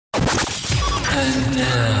And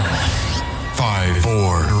now, 5,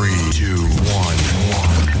 4, 3, 2,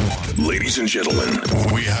 1. Ladies and gentlemen,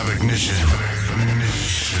 we have ignition.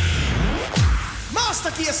 Master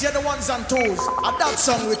Case, you're the ones on toes. A that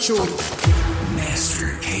song with you.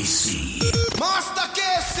 Master KC. Master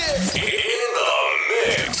Case in the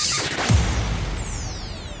mix.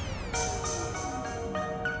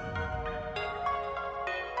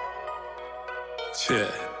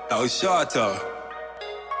 Shit, that was shorter.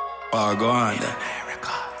 Oh, go on.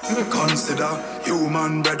 Consider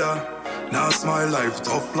human brother. Now my life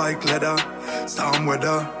tough like leather. Storm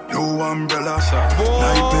weather, no umbrella.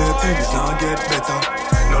 Nightmare things now get better.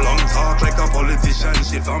 No long talk like a politician.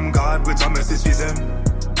 Shit from God with a message for them.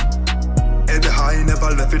 Head high,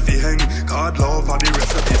 never left it fi hang. God love and the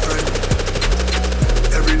rest of the friend.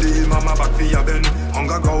 Every day mama back for your bend.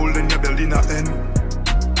 Hunger gold in your belly not end.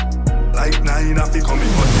 Like 9 I fi coming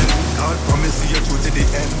for 10. God promise see you through to the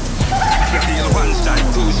end. You feel 1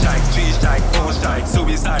 strike, 2 strike, 3 strike, 4 strike.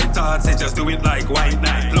 Suicide thoughts, say just do it like white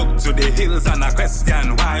knight. Look to the hills and I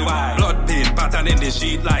question why. Blood pain pattern in the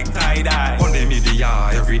sheet like tie-dye. On the media,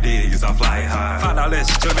 every day is a fly high. Fatherless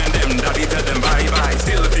children, them daddy tell them bye-bye.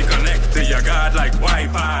 Still if you connect to your God like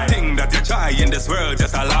Wi-Fi. Thing that you try in this world,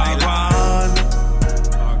 just a lie.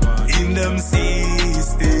 In them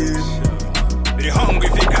system, they hungry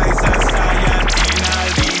for guys and science in all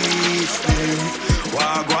these things.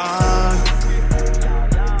 Wagwan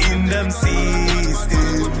in them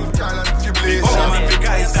system. The woman for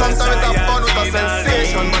guys and science in all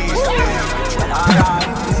these.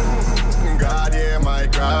 God hear my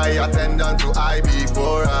cry, attendant to I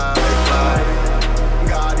before I fly.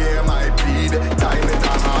 God hear my plead, time is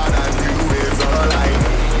hard and you is all I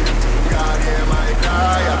need. God hear my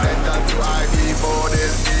cry, attendant to I before they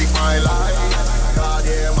speak my life. God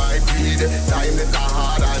hear my plead, time is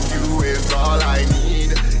hard and you is all I need.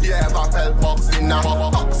 You ever felt boxing now?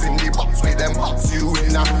 Box in the box with them box you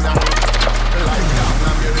in now. Like that,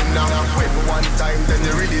 I'm getting now. Wait one time, then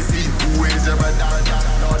you really see who is your brother.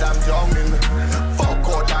 Lord, I'm drowning. Fuck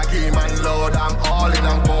out that game and Lord, I'm all in,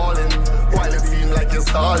 I'm falling. While it seems like you're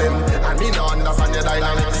stalling, I mean, I understand your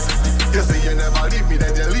dynamics. You say you never leave me,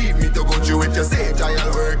 then you leave me to go through it. You say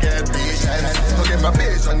I'll work, get patient. To get my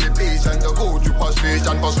patient, the patient to go through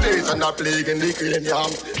frustration, the plague in the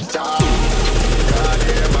cranium. God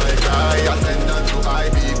hear my cry, attendant to I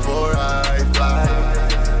before I fly.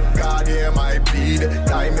 God hear my plead,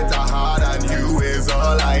 time is hard and you is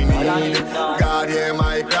all I need. God hear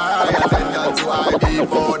my cry, attendant to I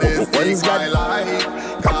before this takes my life.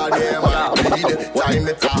 God hear my plead, time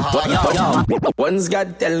is hard. Once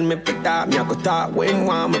God tell me for talk, me I go talk. When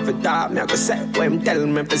want me for talk, me I go say. When tell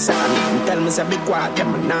me for say, tell me say be quiet.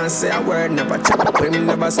 Them I not say a word, never chat. When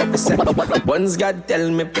never say for say. Once God tell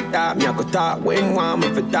me for talk, me I go talk. When want me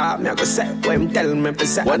for talk, me I go say. When tell me for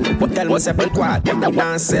say, tell me say be quiet. Them I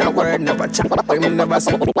not say a word, never chat. When never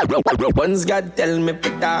say. Once God tell me for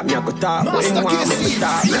talk, me I go talk. When want me for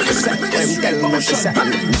talk, me I go say. When tell me for say,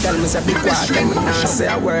 tell me say be quiet. Them I not say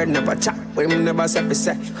a word, never chat. When never say for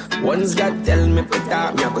say. Once God tell me for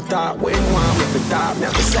talk, me I go talk. When want me for talk, me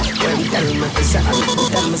I go say. When tell me for say,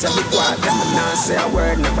 tell me say be quiet. Them I not say a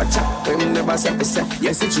word, never chat. When never say for say.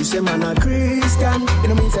 Yes, it's you say man a Christian. It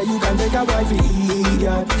don't mean say you can take a wife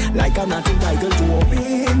idiot. Like I'm not entitled to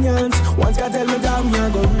opinions. Once God tell me that me I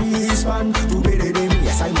go respond to better than me.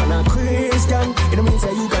 Yes, I'm a Christian. It don't mean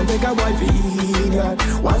say you can take a wife idiot.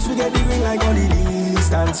 Once we get the ring like all the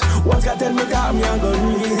distance. Once God tell me that me I go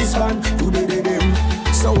respond to better than me.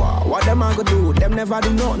 So what them a go do? Them never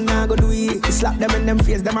do nothing, I go do it. Slap them in them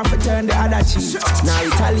face, them have to turn the other cheek. Now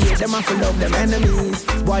retaliate, them have to love them enemies.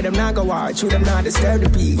 Boy, them not go watch, them not disturb the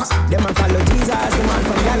peace. Them a follow Jesus, the man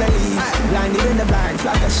from Galilee. Blinded in the blind,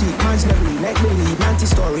 flock of sheep, mansley, make believe,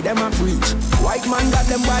 anti-story, them a preach. White man got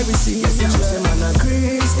them why we see. Yes, you say man a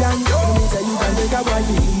Christian. It means that you can take a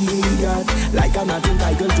wife idiot. Like I'm not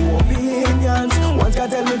entitled to opinions. Once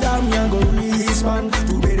God tell me that me I go respond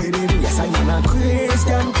to better than me. Yes, I'm a Christian.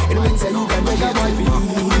 It means that you can make a wife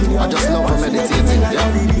idiot. I just love for meditating,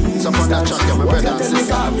 yeah. Some on that track, yeah, my brother and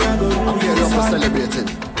sister. I'm here love for celebrating.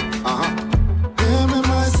 Hear me,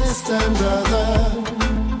 my sister and brother.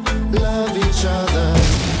 Love each other.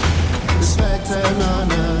 Respect and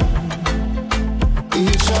honor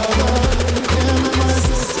each other. Hear me, my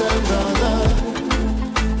sister and brother.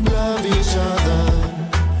 Love each other.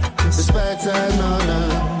 Respect and honor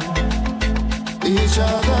each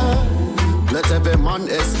other. Let every man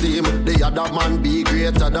esteem the other man be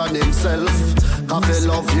greater than himself. Cause if you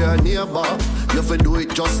love your neighbor, you fi do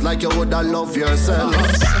it just like you woulda love yourself.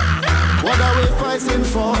 What are we fighting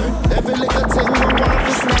for? Every little thing we want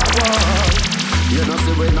to snap on. You know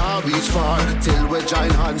see we now reach far till we join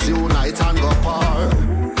hands, unite and go par.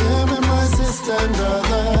 Yeah, me my sister and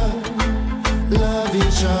brother, love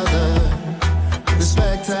each other,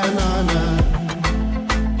 respect and honor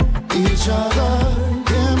each other.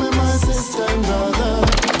 Yeah, me my sister and brother,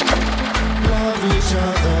 love each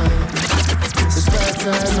other, respect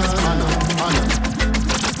and honor.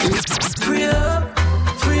 Free up,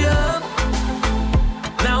 free up.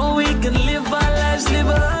 Now we can live our lives, live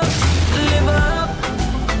up, live up.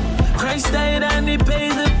 Christ died and he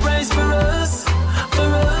paid the price for us, for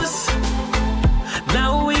us.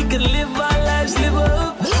 Now we can live our lives, live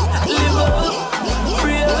up, live up.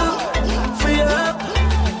 Free up, free up.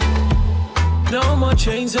 No more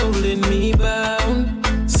chains holding me bound.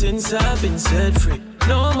 Since I've been set free,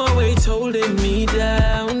 no more weights holding me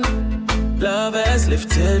down. Love has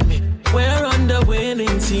lifted me. We're on the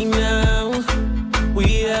winning team now.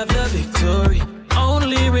 We have the victory.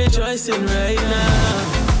 Only rejoicing right now.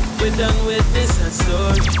 We're done with this sad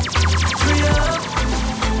story. Free up.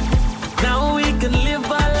 Now we can live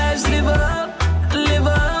our lives, live up, live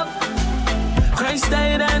up. Christ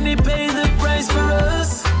died and he paid the price for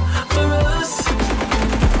us, for us.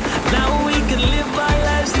 Now we can live our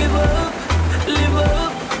lives, live up, live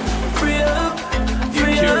up. Free up,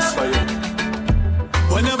 free up.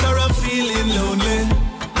 Whenever I'm feeling lonely,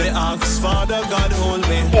 they ask, Father God, hold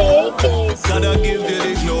me. Gotta give you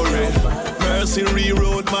the glory. Mercy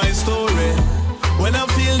rewrote my story. When I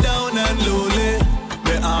feel down and lonely,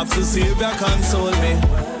 they ask the Savior, console me.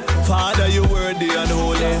 Father, you worthy and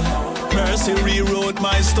holy. Mercy rewrote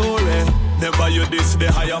my story. Never you diss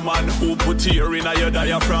the higher man who put here in your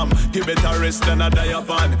diaphragm. Give it a rest than a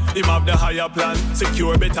diaphan. Him have the higher plan.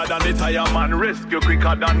 Secure better than the tire man. Rescue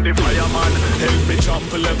quicker than the fireman. Help me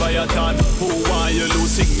trample Leviathan. Who want you lose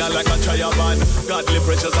signal like a triavan? Godly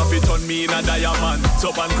pressures of it on me in a diamond. So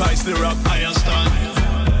on Christ the rock I stand.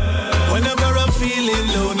 Whenever I'm feeling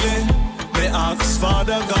lonely, they ask,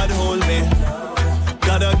 Father God, hold me.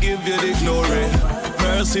 Gotta give you the glory.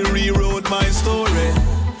 Mercy rewrote my story.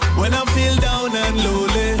 When I feel down and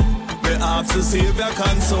lonely, they ask the Savior,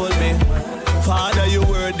 console me. Father, you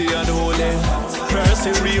worthy and holy.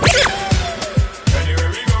 Mercy rewrote.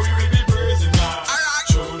 Anywhere we go, we will be praising God.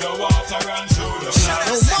 Through the water and through the flood.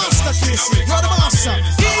 No master Casey, you're the master.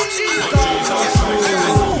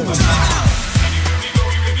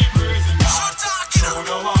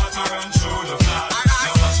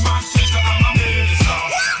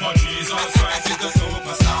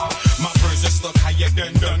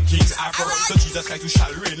 So Jesus Christ, you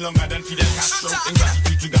shall reign longer than Fidel Castro. In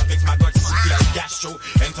gratitude to God, makes my God sick like gastro.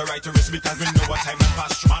 Enter right to risk because we know what time and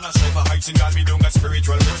past. Man, I strive for heights in God, we don't got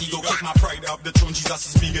spiritual vertigo. Take my pride up the throne,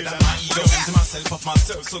 Jesus is bigger than my ego. Into myself of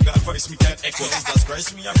myself, so God voice me can't echo. Jesus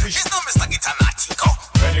Christ, me appreciate. It's no Mr. Gitanatico.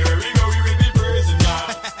 Anywhere we go, we will be praising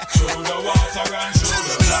God. Through the water and through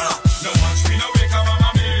the flood. No one we no wake up on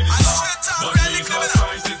my minister. But Jesus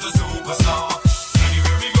Christ is the superstar.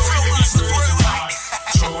 Anywhere we go, we will be praising God.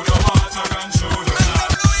 Through the water and through the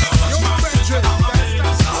flood.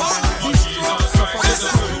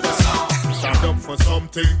 Stand up for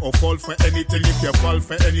something or fall for anything. If you fall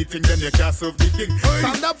for anything, then you can't serve the king.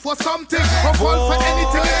 Stand up for something or fall for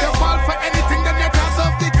anything. If you fall for anything, then you can't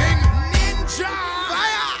serve the king. Ninja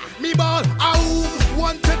fire. Me ball. Ow.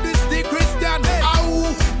 Wanted this the Christian.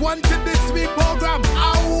 Ow. Wanted this sweet program.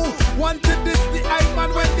 Ow. Wanted this the I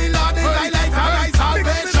man when the Lord is I like high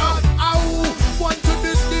salvation. Ow. Wanted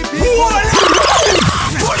this the people.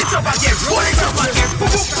 Pull it up again. Pull it up again.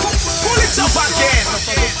 Pull it up again.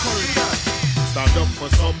 Stand up for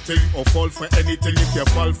something or fall for anything. If you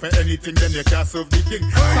fall for anything, then you can't serve the king.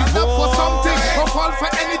 Stand up for something or fall for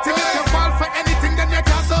anything. If you fall for anything, then you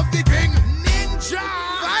can't serve the king. Ninja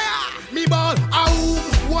fire. Me ball.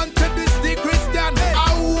 Ow. Wanted this the Christian.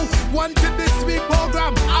 Ow. Wanted this sweet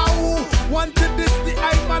program. Ow. Wanted this the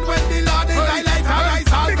I man when the Lord is I like high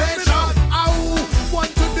salvation. Ow.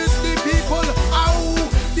 Wanted this the people. Ow.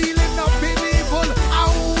 Dealing up in evil.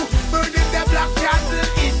 Ow. Burning the black candle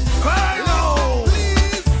inferno.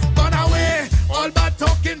 Please run away. All bad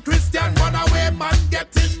talking Christian. Run away. Man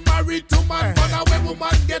getting married to man. Run away.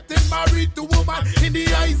 Woman getting married to woman. In the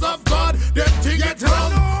eyes of God, them thing get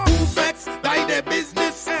wrong. Who vex by the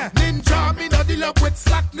business? Ninja, me not deal up with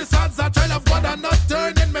slackness. As a child of God, I'm not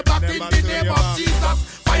turning me back in the name of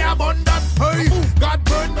Jesus. Fire abundant. Hey, God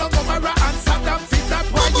burn down Gomorrah and Saddam. Feed that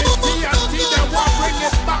why you see and see them want bring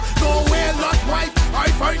it back. No way, Lord wife, I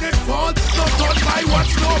find it fault. Not on my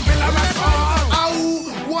watch, no pillar at all.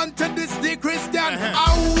 Ow, wanted this the Christian.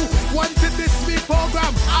 Ow, wanted this sweet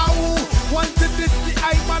program. Ow, wanted this the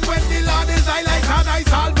I man when the Lord is I like and I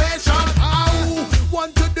salvation. Ow,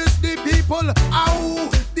 wanted this the people. Ow.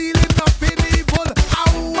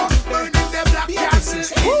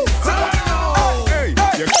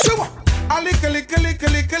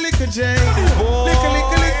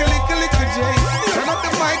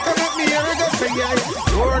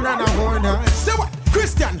 corner. Say what?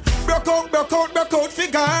 Christian, broke out for God.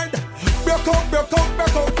 Broke out for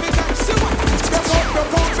God. Say what?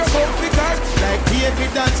 Broke out for God. Like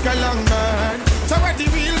David and Skalangman. So what the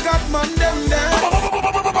real God man them there?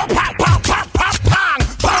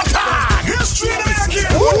 History making.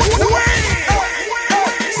 So what?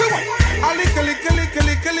 A lick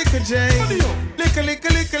J.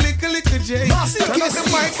 Lick J. Master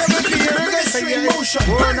Mike Ministry in motion.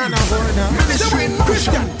 Ministry in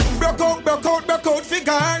motion. Broke out for God. Broke out for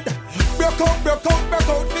God.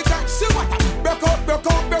 See what? Broke out for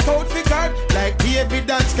God. Like David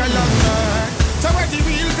and Skalangman. So where the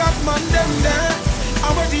real God man them there?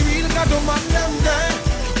 And where the real God man them there?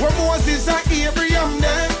 Where Moses and Abraham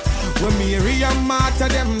there? Where Mary and Martha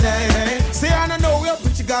them there? Say I don't know we have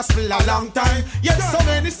preached the gospel a long time. Yet so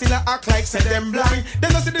many still act like say them blind. They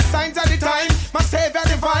don't see the signs at the time. My Savior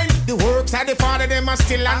divine. The works of the Father them are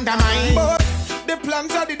still undermined. But the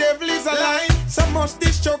plans of the devil is a lie. So much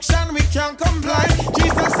destruction we can't comply.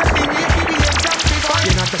 Jesus said the way to be exemplified.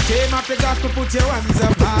 You're not the shame of the gospel, put your hands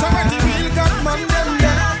up high. So where the real God man them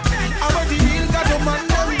there? And where the real God man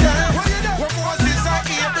them there? Where Moses and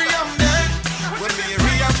Abraham there? Where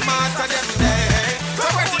Mary and Martha them there? So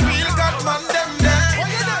where the real God man them there?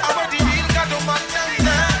 And where the real God man them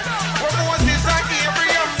there? Where Moses and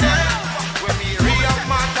Abraham there? Where Mary and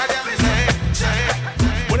Martha them there?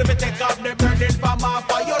 What if you take off the burden from off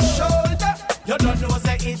of your shoulder? You don't know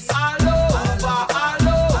say it's all over.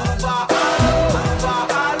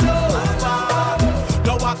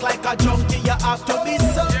 Don't walk like a junkie, you have to be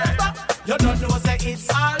sober. You don't know say it's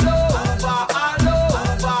all over.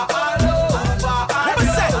 Let me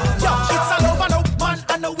say, yo, it's all over now. Man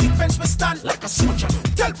and the weak fence we stand like a soldier.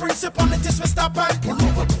 Tell principalities we stop and pull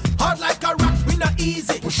over. Hard like a rock, we not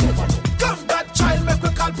easy. Push over. Come that child, make we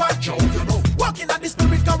call back. You know. Walking at the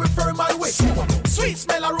spirit can refer my way. Sweet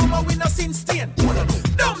smell aroma, we not sin stain.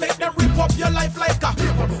 Don't make them rip up your life like a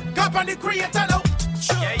God and the creator now.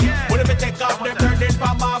 What if you take off the burden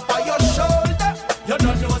from off of your shoulder? You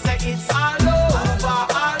don't know say it's all over.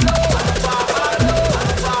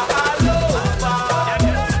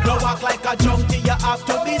 Don't walk like a junkie, you have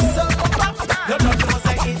to be sober. You don't know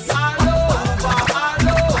say it's all over.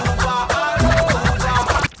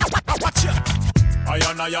 Watch ya.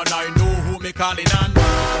 I know who me calling on.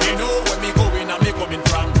 They know where me going and me coming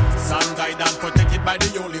from. Sun guidance protected by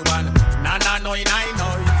the only one. I know. I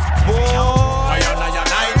know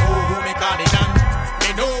who me calling on.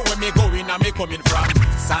 They know where me going and me coming from.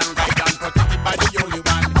 Sun guidance protected by the only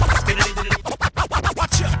one.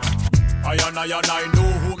 Watch ya. I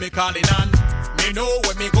know who me calling on. They know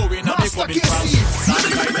where me going and me coming from. Sun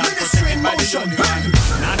guidance protected by the only one.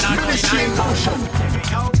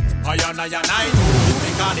 I know. I know who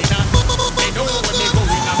me calling on. They know where me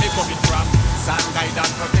going and me coming from. Sun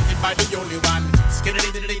guidance protected by the only one.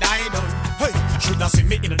 Hey, should have seen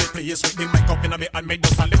me in the place with me mic up in a me and me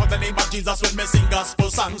just live out the name of Jesus when me sing gospel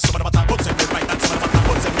songs. Some of the puts in me right and some of the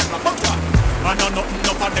puts in me wrong. I know nothing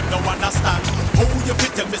of them don't understand. How you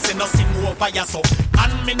fit tell me say no sing over ya so?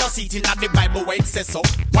 And me no see it in the Bible where it says so.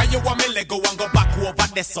 Why you want me let go and go back over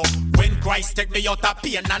there so? When Christ take me out of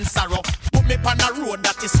pain and sorrow, put me on a road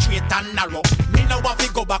that is straight and narrow. Me no want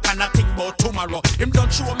to go back and I think about tomorrow. Him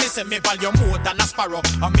don't show me say me value more than a sparrow.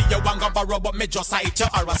 And me you want go borrow but me just sight you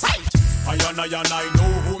or a sight. I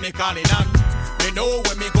know who me calling on. Me know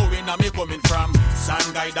where me going and me coming from.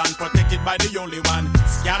 Sun guidance protected by the only one.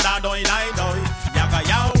 Scandal doi yaga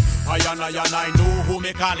yow. I know who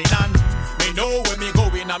me calling on. Me know where me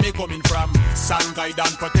going and me coming from. Sun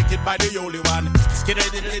guidance protected by the only one.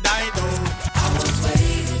 Skiddy die do. I was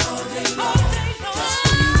waiting all day long. Just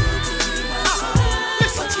for you to be my song.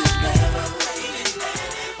 Listen to you. Never waiting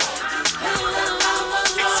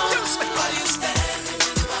Excuse me. Are you standing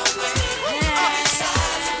in my way?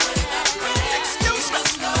 Besides when I pray. Excuse me.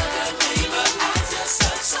 You're the neighbor as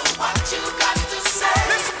yourself. So what you got to say?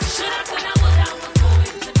 Listen. Should I put out what I was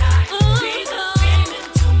going tonight? Jesus came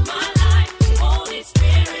into my life. Holy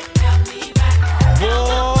Spirit help me back.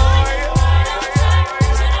 Boy.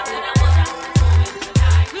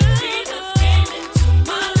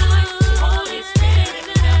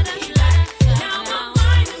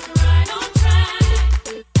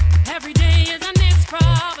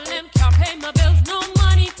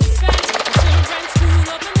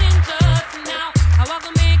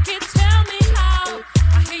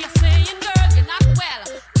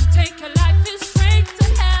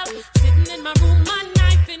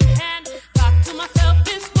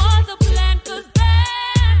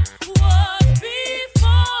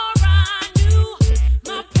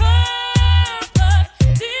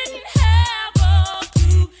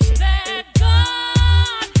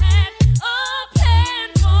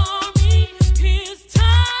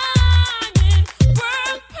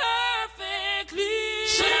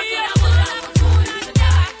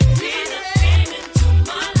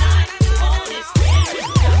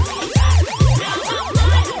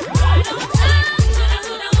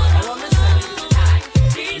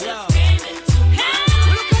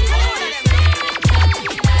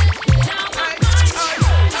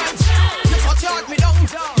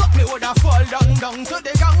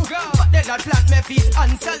 my feet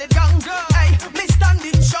and solid ground. Hey, me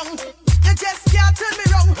standing strong. You just can't turn me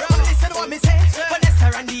wrong. Listen to what me say.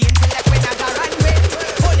 Vanessa and the intellect when I got run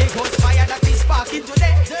with. Holy Ghost fire that is sparking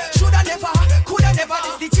today. Shoulda never, coulda never.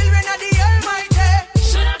 This the children of the Almighty.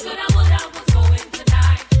 Shoulda, coulda, woulda was going to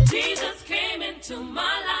die. Jesus came into my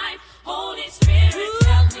life. Holy Spirit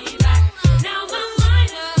held me back. Now my mind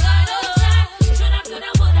is right on track. Shoulda, coulda,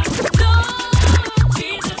 woulda. No,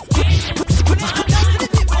 Jesus came into my life.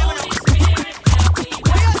 Holy Spirit held me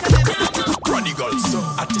back. Now my prodigal son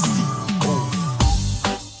at the sea.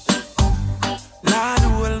 Lord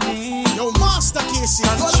will me. Yo, Master Casey,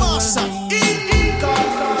 God Master.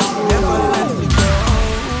 Never let me go.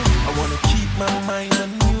 I wanna keep my mind on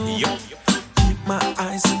you. Keep my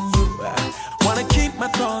eyes on you. Wanna keep my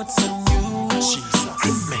thoughts on you. Jesus.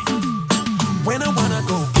 When I wanna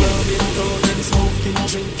go clubbing, rolling, smoking,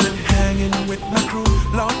 drinking, hanging with my crew,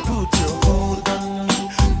 Lord, put your hold on me.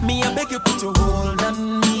 Me, I beg you, put your hold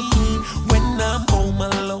on me. When I'm home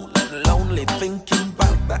alone and lonely, thinking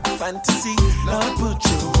about that fantasy, Lord, put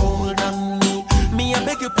your hold on me. Me, I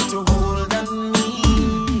beg you, put your hold on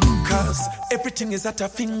me. Cause everything is at a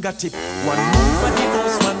fingertip. One move and the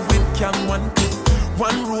house, one webcam, one clip.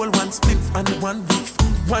 One roll, one spliff and one riff.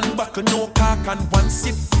 One buckle, no cock and one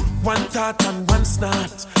sip. One thought and one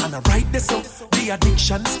snort. And I write this up, the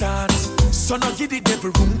addiction starts. So now give the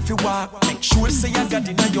devil room to walk. Make sure say you got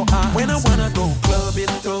it in your heart. When I wanna go clubbing,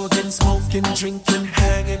 thugging, smoking, drinking,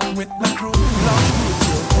 hanging with my crew, Lord, put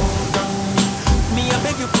your hold on me. Me, I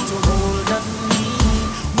beg you, put your hold on me.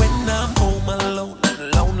 When I'm home alone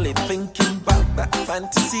and lonely, thinking about that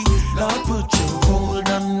fantasy, Lord, put your hold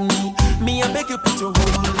on me. Me, I beg you, put your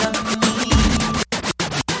hold on me.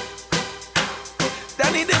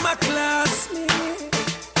 Danny, them a classmate.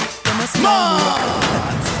 Them a smart.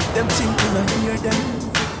 Them thinking I hear them,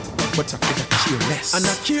 but I could have careless. And I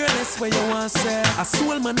careless where you want say. A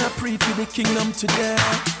soul man a pray for the kingdom today.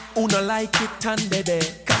 Who no like it and they there.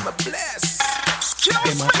 Come a bless.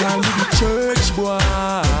 Them a plan with the church boy.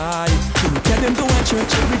 Can you tell them go to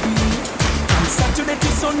church every day? From Saturday to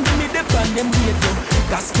Sunday me dey on them radio.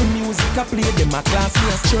 Gospel music I play them a class me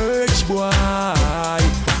as church boy.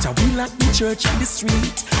 But we like the church on the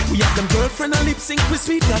street. We have them girlfriend and lip sync with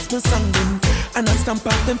sweet gospel song them. And I stamp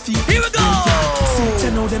out them feet. Here we go! So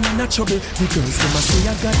tell now them in a trouble. The girls them a say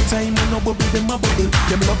I got time and no bubble them a bubble.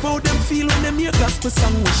 Them love how them feel when them hear gospel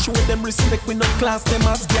song. We show them respect, we no class them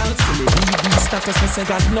as girls. So they leave these status and say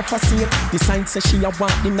God no facade. The sign say she a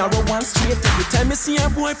walk the narrow one straight. Every time I see her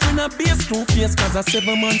boyfriend a base true face. Cause I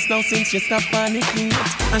 7 months now since she stopped panicking.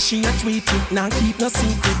 And she a tweet it, now keep no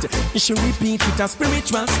secret. And she repeat it, a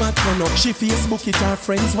spiritual smart run up. She Facebook it, her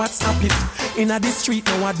friends WhatsApp it. In a the street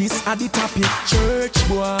now a this a the topic. Church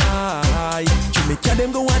boy, Jamaica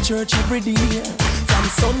them go to church every day. From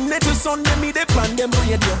Sunday to Sunday me they plan them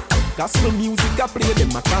radio. Gospel music I play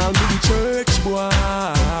them I call me the church boy.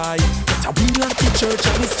 But I be like the church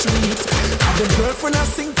on the street. And them girlfriend I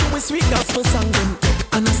sing to a sweet gospel song them.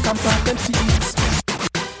 And I stamp out them teeth.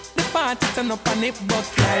 The party turn up on it but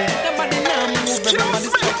right. Nobody now move, everybody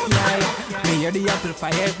stop right. Me hear the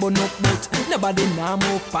amplifier burn up but nobody now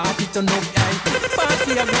move, party turn up right. The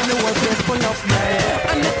party are gonna work, let's pull up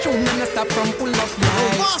right. And the tune gonna stop from pull up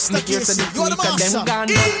right. Master Casey, you're the master. Them gone,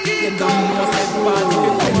 you don't know what's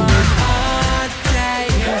the party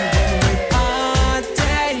before. Party,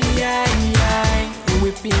 we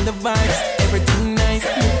feel the vibes, everything nice,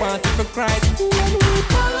 we party for Christ. When we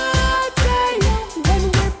party,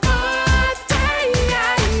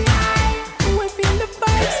 we feel the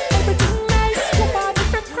vibes, everything nice, we party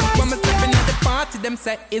for Christ. When we stepping at the party, them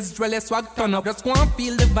say Israel is swag turn up. Just go and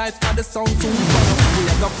feel the vibes for the song soon turn up. We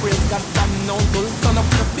have got praise God from now till sun up.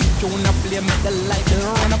 The big tune up, play make the light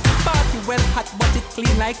run up. Party well hot, but it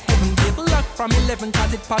clean like heaven. Give luck from 11,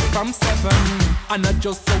 cause it pop from 7. And not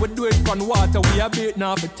just so we do it on water. We are beating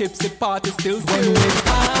off a tipsy party still when we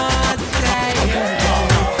party.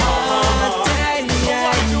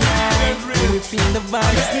 We feel the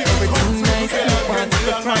vibes, everything nice, we party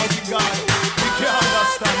for Christ. We can't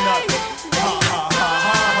understand that.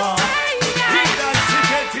 He that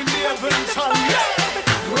sitteth in the heavens shall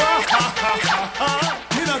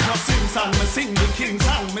me not just sing song, me sing the king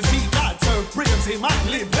song. Me see God serve, praise him and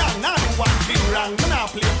live long. Now do one thing wrong, me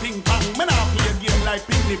not play ping pong. Me not play a game like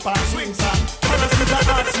picnic and swing song. Cause me that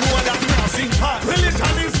dance more than me a sing pong.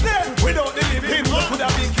 Religion is there without the living. Could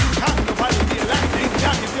have been King Kong, nobody be like King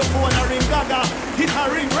Kong. If your phone a ring gaga, hit a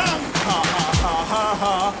ring wrong. Ha ha ha ha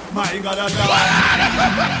ha, my God a dog.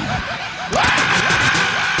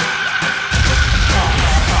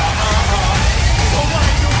 So why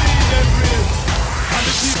do we them real? And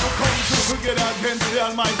the people come together against the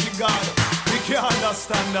Almighty God. We can't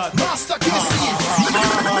understand that. Master KC,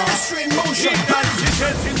 ministry in motion.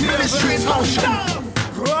 Ministry in motion.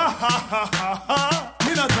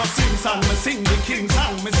 Me not just sing song, me sing the king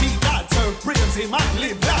song. Me see God serve, praise him and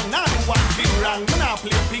live long. Now do one thing wrong. Me not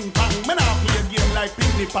play ping pong. Me not play a game like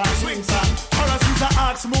ping pong swing song. Pharisees are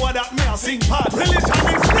ask more that me a sing part. Religion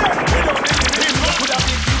is dead. We don't need him. Could have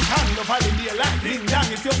been king kong. No holiday like ding dong.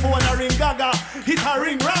 If your phone a ring gaga, hit a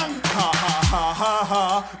ring wrong. Ha ha ha ha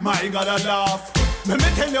ha. My God a laugh. Let me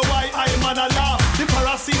tell you why I'm on a laugh. The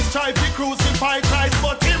Pharisees try to crucify Christ,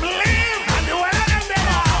 but him live. And the one of them there.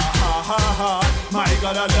 Ha ha ha, my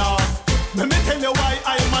God a laugh. Let me tell you why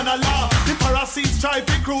I'm on a laugh. The Pharisees try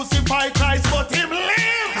to crucify Christ, but him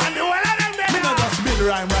live. And the one of them there. Me not just build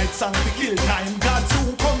rhyme, write song to kill time. God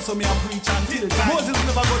soon comes, so me a preach until time. Moses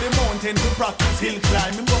never go the mountain to practice hill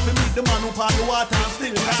climb. Him go to meet the man who part the water and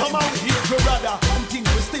still time. Somehow we hate your brother and think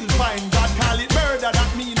we still fine. God call it murder,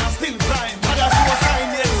 that mean I still crime. God has no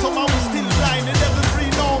sign yet, somehow we still blind. The devil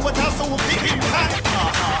free now, but I so pick him time. Ha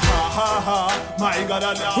ha ha ha ha, my God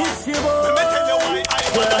a laugh. Let me tell you why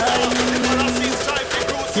I'm on a laugh. The Pharisees try to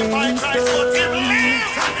crucify Christ, but him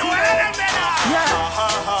live. And the one of them there.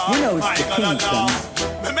 You know it's the Kingston.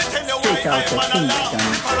 Straight out of Kingston.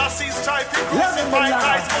 Loving the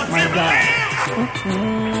Lord, my God.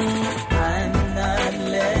 I'm not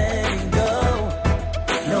letting go,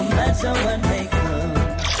 no matter what may come.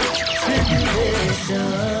 Tribulation.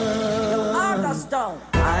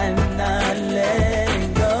 I'm not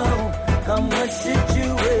letting go, come what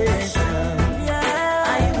situation.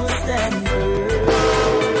 I will stand firm.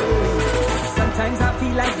 Sometimes I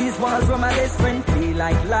feel like these walls were my best friend. Feel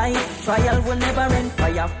like life, trial will never end.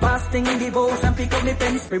 Fire, fasting, devotion, pick up the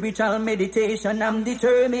pen. Spiritual meditation, I'm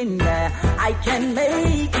determined. I can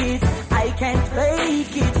make it, I can't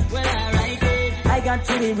fake it. Well, I write it. I got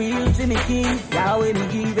to be real to me king. Yahweh me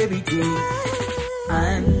give everything.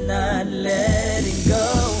 I'm not letting go,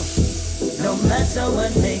 no matter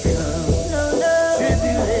what may come.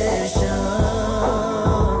 Tribulation.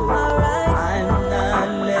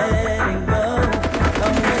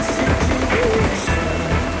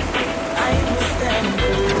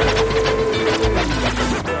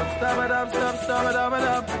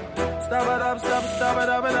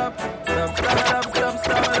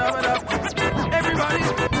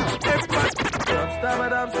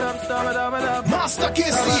 Master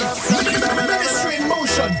KC, ministry in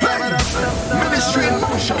motion. Ministry in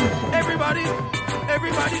motion. Everybody,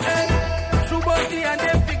 hey. True body and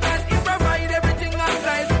them figures, he provide everything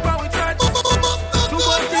outside. But we try. True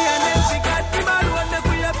body and them figures, he alone make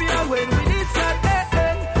we appear when we need that.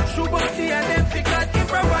 Hey. True body and them figures, he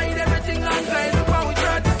provide everything outside. But we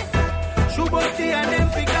try. True body and them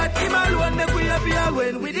figures, he alone make we appear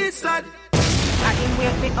when we need that. I can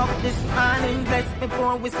wake me up this morning, bless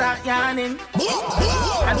before we start yarning.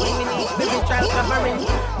 And we need spiritual covering.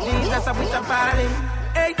 Jesus, I'm with a falling.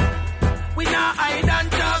 Hey, we not hide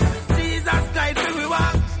and talk. Jesus guide where we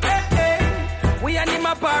walk. Hey, hey. We and him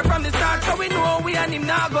apart from the start, so we know we and him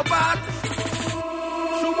now go back.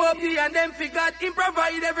 Shubobdi and them figured him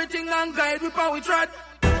provide everything and guide with how we trot.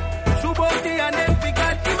 Shubobdi and them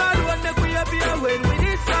figured him alone make we appear when we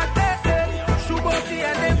need that. Hey, hey. Shubobdi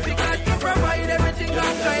and them figured him provide everything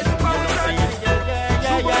and guide with how we trot.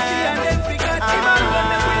 Shubobdi and them figured him alone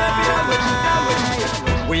make we appear when we need.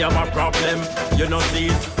 We have a problem, you know see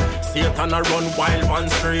it. Satan a run wild on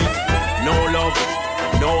street. No love,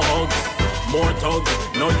 no hugs, more thugs,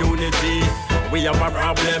 no unity. We have a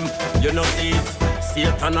problem, you know see it.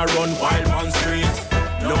 Satan a run wild on street.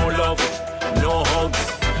 No love, no hugs,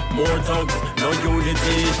 more thugs, no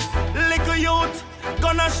unity. Little youth,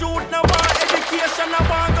 gonna shoot no war, education no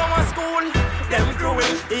war, go to school. Them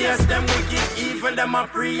cruel, yes, them wicked, evil, them a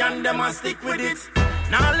pray and them a stick with it.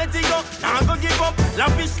 Now let it go, now go give up.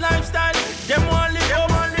 Lavish lifestyle, them want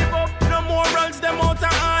live up. No morals, them out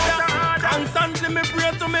of order. Constantly me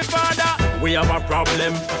pray to me father. We have a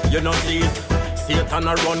problem, you know see it. Satan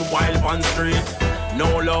a run wild on street.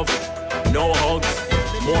 No love, no hugs,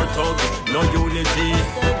 more thugs, no unity.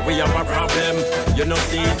 We have a problem, you know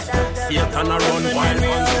see it. Satan a run wild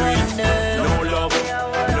on street. No love,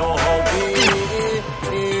 no hugs.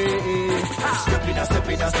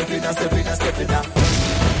 Step in.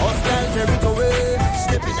 Hostile territory.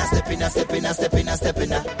 Step in.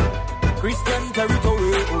 Christian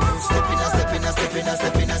territory. Step in.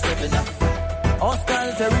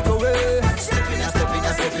 Hostile territory. Step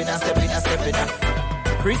in.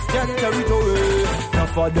 Christian territory. Now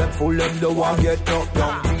for them full them the one get knocked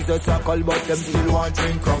down. Jesus a call but them still want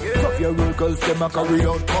drink rum. Tough your rule cause them a carry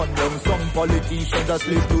out condom. Some politicians are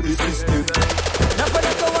slave to the system. Now for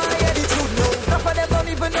them go on hear the truth no. Now for them don't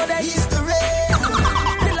even know the history.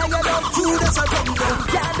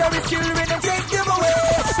 we children and take them away.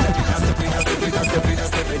 Stepping up, stepping up, stepping up, stepping up,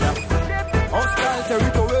 stepping up. Hostile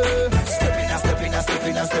territory. Stepping up, stepping up,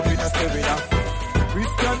 stepping up, stepping up, stepping up.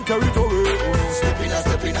 Christian territory. Stepping up,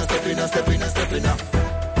 stepping up, stepping up, stepping up, stepping up.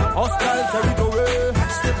 Hostile territory.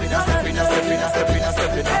 Stepping up, stepping up, stepping up, stepping up,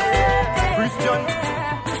 stepping up. Christian.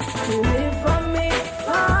 To live for me,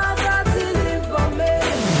 Father, to live for me.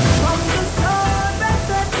 From the soul that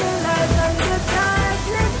set the light and the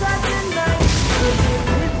darkness at the night. To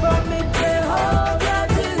live for me, Jehovah,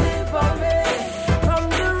 to live for me. From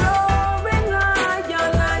the roaring lion,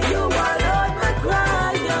 like you alone, my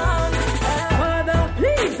crying. Father,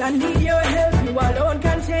 please, I need your help. You alone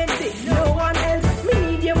can change this. No one else. Me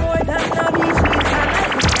need you more than the beach. Please, and I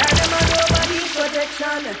can carry them on over the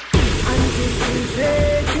protection.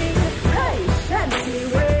 Anticipating, patiently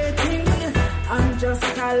waiting. I'm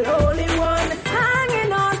just a lonely one,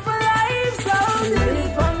 hanging on for life. So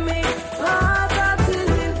live for me, Father, to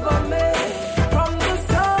live for me. From the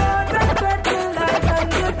sword that spread the light and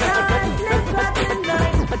the darkness at the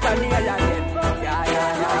night. But on the island,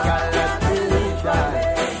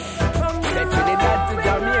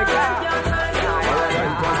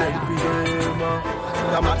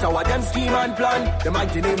 no matter what them scheme and plan, the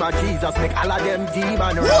mighty name of Jesus make all of them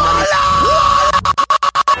demon run.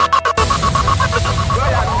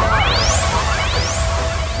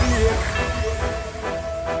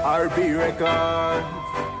 RB Records,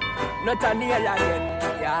 not a near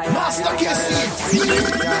Master KC,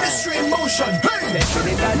 Ministry in Motion. Hey,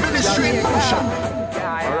 Ministry in Motion.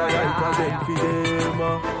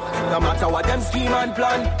 No matter what them scheme and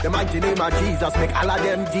plan, the mighty name of Jesus make all of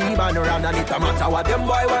them demon run. And it no matter what them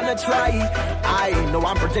boy wanna try, I know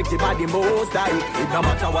I'm protected by the Most High. It no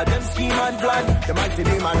matter what them scheme and plan, the mighty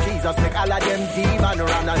name of Jesus make all of them demon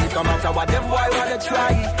run. And it no matter what them boy wanna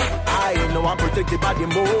try, I know I'm protected by the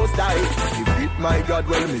Most High. If it my God,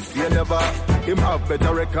 well me say never. Him have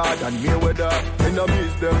better record than me weather. Me no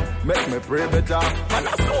miss them, make me pray better. And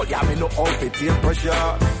I told ya me no out it take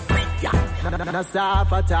pressure. Na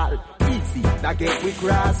soft at all, easy, na get we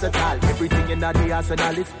cross at all. Everything in the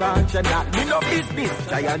arsenal is functional. Me no business,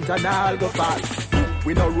 giant and all go fast.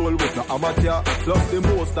 We no roll with no amateur. Plus the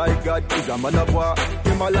Most High God is a man of war.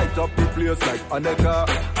 Him a light up the place like Hanukkah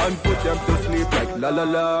and put them to sleep like la la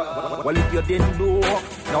la. Well if you didn't know,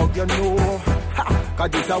 now you know. Ha, 'cause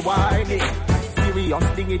it's a whining. Serious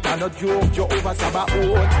thing, it a no joke. Jehovah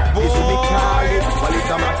Sabaoth, this is me call it. Well, it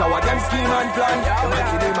no matter what them scheme and plan, the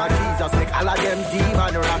mighty name of Jesus make all of them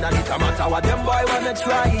demon run. And it no matter what them boy wanna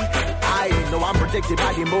try, I know I'm protected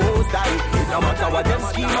by the Most High. It no matter what them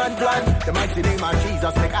scheme and plan, the mighty name of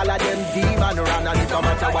Jesus make all of them demon run. And it no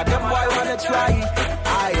matter what them boy wanna try,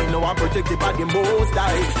 I know I'm protected by the Most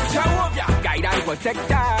High. Jehovah, guide and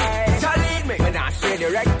protect I. Shall lead me when I stray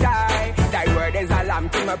direct I. Thy word is a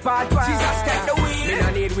lamp to my pathway. Jesus take the wheel. Me no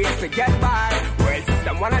need ways to get by. World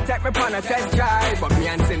system wanna take me upon a test drive, but me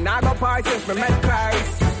and sin I go part since me met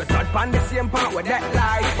Christ. The third pan the same part with that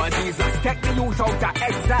life, but Jesus take the youth out of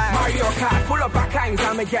exile. Mario Kart full up of crimes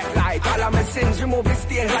and me get life. All of my sins remove the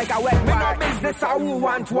stains like a wet wipe. Me no business or who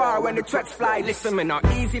want war when the threats fly. Listen, me not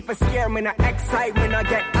easy for scare, me not excite, me not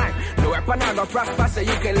get high. No weapon I go prosper so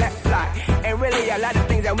you can let fly. Ain't really a lot of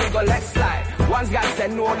things that we go let slide. Once God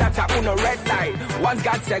said no, that's a uno red light. Once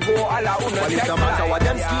God said go, all a uno check. No matter what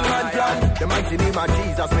them scheme and plan, the mighty name of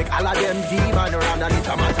Jesus make all of them demon run. And it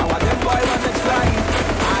no matter what them boy wanna try,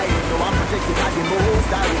 I know I'm protected by the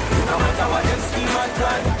Most High. No matter what them scheme and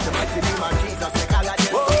plan, the mighty name of Jesus make all of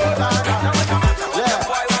them demon run. No matter what them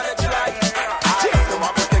boy wanna try, I know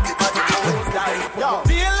I'm protected by the Most High.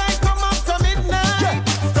 Feel like come after midnight,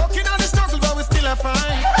 talking on the struggle but we still a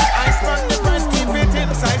fight. I stand the price, keep it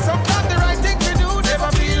inside. Sometimes the right thing to do never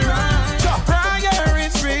feel right. Prayer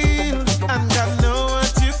is real, and I know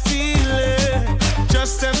what you feeling.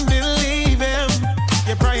 Just and believe him.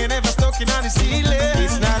 Your prayer never stuck in on the ceiling.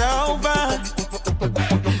 It's not over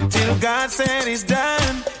till God said it's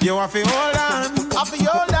done. You have to hold on.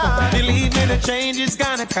 Believe me, the change is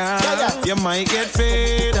gonna come. You might get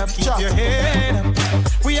fed up, keep your head up.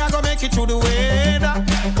 We are gonna make it through the weather,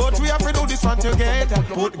 but we have to do this one together.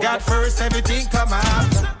 Put God first, everything come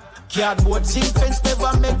out. Cardboard zinc fence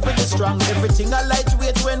never make for the strong. Everything a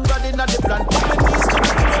lightweight when God in the plan. Put the keys to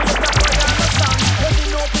the kingdom, let the fire on the song.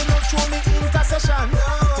 Heaven open up, show me intercession.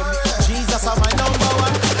 Jesus are my number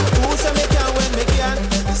one. Who say me can when me can?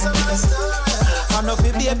 I know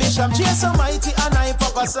fi baby sham, Jesus Almighty and I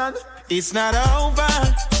Papa Son. It's not over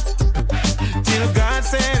till God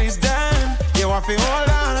said it's done. You have to hold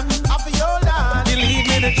on. Believe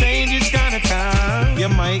me, the change is gonna come. You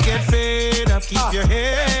might get fed up, keep your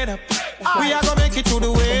head up. We are gonna make it through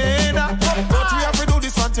the weather, but we have to do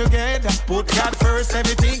this one together. first,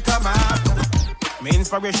 everything come after. Me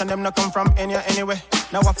inspiration, them not come from anyway.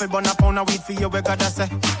 Now I feel burn a pound of weed for you, we gotta say.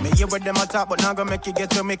 Me here with them a talk, but now gonna make you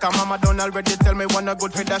get to me. Cause mama done already tell me one a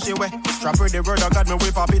good fit that she way. Strap with the word, I got me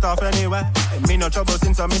whip up it off anyway. And me no trouble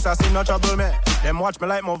since I miss, I see no trouble, me. Them watch me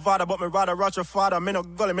like my father, but me rather watch your father. Me no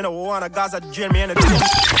gully, me no wanna Gaza jail me in the gym.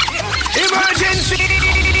 Emergency!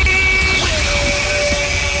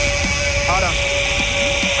 Harder.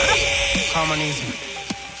 Come on easy.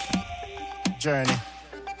 Journey.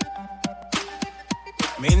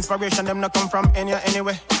 Me inspiration, them not come from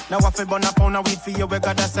anyway. Now I feel burn a pound of weed for you, we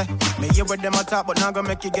gotta say. Me here with them a talk, but now gonna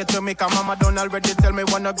make you get to me. Cause mama done already tell me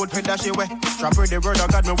one a good fit that she way. Strap with the word, I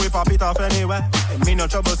got me whip up it off anyway. And me no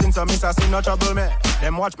trouble since I miss, I see no trouble, me.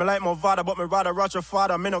 Them watch me like my father, but me rather watch your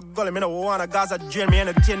father. Me no gully, me no wanna Gaza jail me in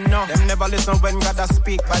the tin, no. Them never listen when God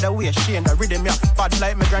speak. By the way, she and the rhythm, yeah. Bad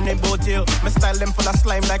like me granny boat tail. Me style them full of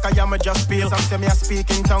slime like I am a just feel. Some say me a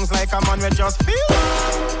speak in tongues like a man we just feel.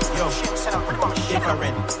 Yo,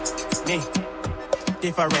 different. Me,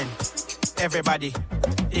 different. Everybody,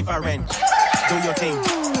 different. Do your thing,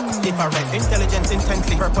 different. Intelligence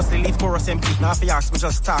intently, purposely leave chorus empty. Now if you ask me,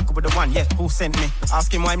 just talk with the one, yeah, who sent me.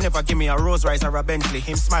 Ask him why him never give me a Rolls Royce or a Bentley.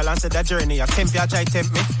 Him smile and said that journey, a temp, you try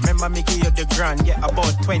tempt me. Remember me give you the grand, yeah,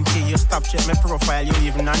 about 20. You stop check my profile, you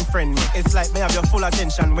even unfriend me. It's like me have your full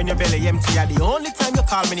attention when your belly empty. Yeah, the only time you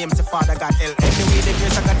call me name to Father God help. Anyway, the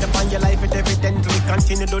grace I got upon your life, it evidently.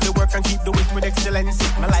 Continue do the work and keep doing it with excellence.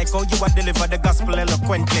 I like how you are deliver the gospel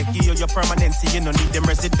eloquently. Give you your permanency, you don't need them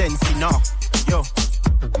residency, no. Yo,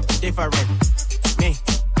 different. Me,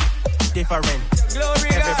 different. Glory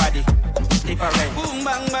everybody, different. Boom,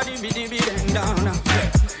 bang, body, biddy, biddy, down.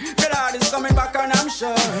 The Lord is coming back and I'm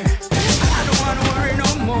sure. I don't want to worry no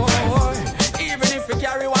more. Even if you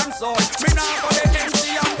carry one sword. Me now for the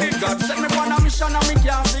empty and big God. Send me on a mission and me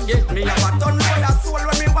can't forget. Me have a ton full of soul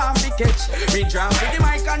when me want to catch. Me drop with the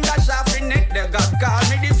mic and dash off in it. The God call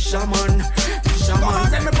me the fisherman. Fisherman.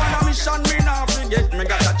 Send me on a mission, me not forget. Me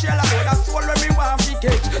got a trailer with a soul when me want to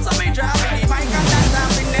catch. So me drop with the mic and dash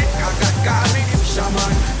off in it. God call me the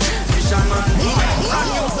fisherman. Fisherman. Brand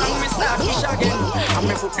new song me start fish again. And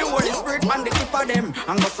me put the Holy Spirit on the tip of them.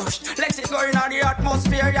 And go so let it go in the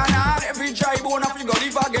atmosphere. And all every dry bone of you go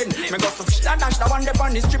live again. Me go so and dash the one up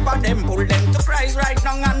on the strip of them. Pull them to Christ right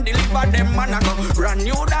now and deliver them. And I go brand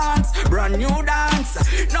new dance, brand new dance.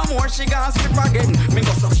 No more she gonna strip again. Me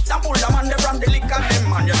go so and pull them and the brand the lick of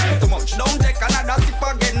them. And you drink too much, don't take another sip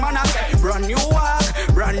again. Man I say brand new walk,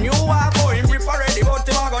 brand new walk. Oh him rip already, but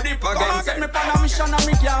him a go dip again. Set me on a mission and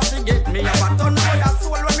me can't forget. Me have a ton of that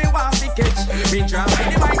soul when me want to catch. Me drop with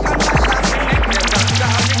the mic and dash off in it. Them that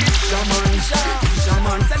call me the fisherman.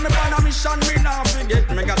 Fisherman, send me on a mission, me not forget.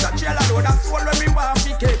 Me got a trailer load of soul when me want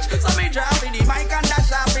to catch. So me drop with the mic and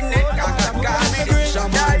dash off in it. Call me the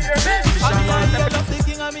fisherman. Fisherman, send me up the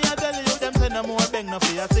king and me a tell you. Them send no more bang no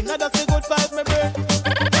fear. Sing I just a good vibe, me brain.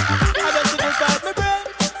 I just a good vibe, me brain.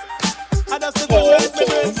 I just a good vibe, me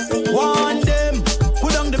brain. One them,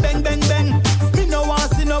 put on the bang bang bang. Me no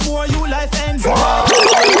want see no more you life end.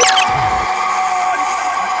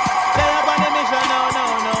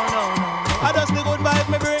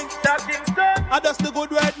 I just the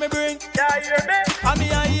good word me bring. Yeah, you hear me? I me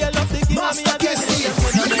a hear love the king. I me a tell you.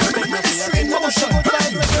 Ministry in motion.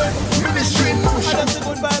 Ministry in motion. I just the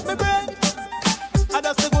good vibe me bring. I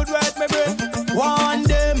just the good word me bring. One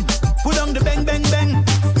them, put on the bang bang bang.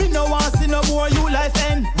 Me no want see no more you life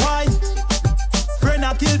end. Why? Friend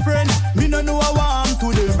a kill friend. Me no know how I'm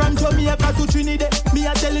today. From Jamaica to Trinidad, me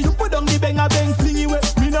a tell you put on the bang a bang fling away.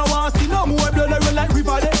 Me no want see no more blood run like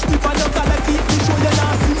river there. If I don't gotta keep me show you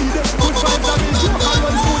not see me there. Good vibes and me joke and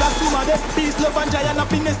run food a swimmer there. Peace, love and joy and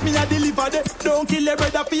happiness me a deliver there. Don't kill your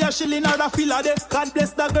brother for a shilling or a filler there. God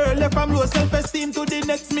bless the girl left from low self-esteem to the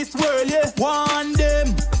next Miss World, yeah. One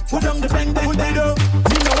them, put on the bang bang bang.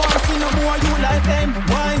 Me no want see no more you life end.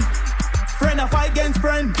 Why? Friend a fight against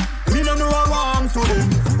friend. Me no know how wrong to them.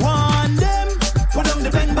 One them, put on the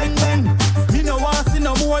bang bang bang. Me no want see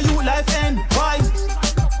no more you life end. Why?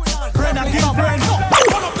 Friend a kill friend.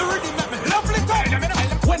 One of the rhythm that me lovely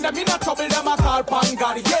come. When them in a trouble, them a call pan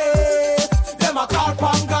God. Yes, them a call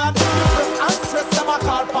pan God. And stress, them a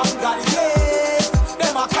call pan God. Yes,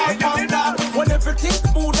 them a call pan God. When everything's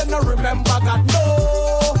smooth, them no remember God.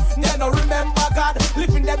 No, they no remember God.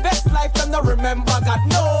 Living their best life, them no remember God.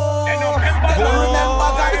 No, they no remember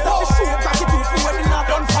God. So shoot back it to when the Lord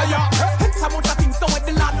on fire. Some of the things so when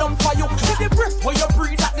the Lord on fire. See the breath when you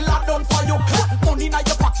breathe that the Lord on fire. Money in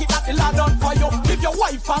your pocket that the Lord on fire. Live your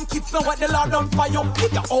wife and kids know what the Lord on fire.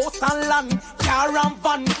 Give your house and land, car and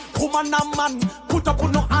van, woman and man. Put up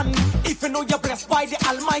on no hand, If you know you're blessed by the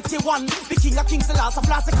Almighty One, the King of Kings, the last of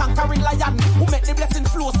last, the conquering lion, who make the blessing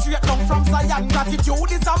flow straight down from Zion.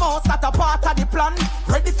 Gratitude is a must, that a part of the plan.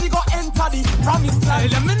 Ready to go enter the promised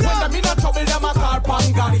land. When them in a trouble, them a call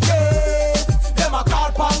upon God. Yes, them a call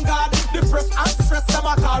upon God. Depress and stress, them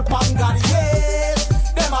a call upon God. Yes,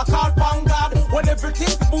 them a call upon God. When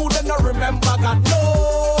everything's smooth, they no remember God.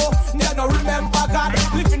 No, they no remember God.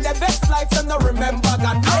 Living their best life, they no remember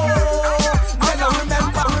God. No, they no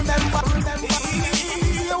remember.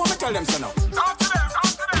 You want me tell them so now?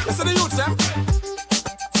 Listen to the youths, them.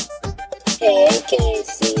 Hey,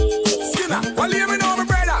 Casey. Skinner, well, hear me know, my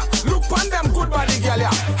brother. Look on them good body, girl,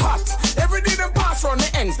 yeah. Hot. Every day them pass on the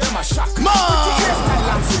ends, them a shock. Pretty hairstyle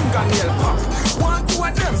and fingernail pop. One, two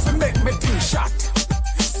of them to make me think shot.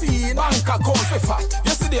 See, bank account for fat.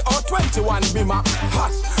 You see the O21 Beamer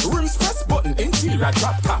hot. Rims press button, interior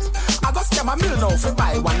drop top. I just scam a mill now for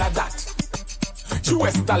buy one of that.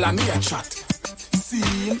 US dollar me a chat.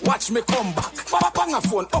 See, watch me come back. Bang a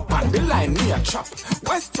phone up on the line me a chop.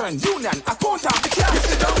 Western Union account of the class. You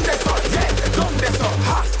see down there so, yeah, down there so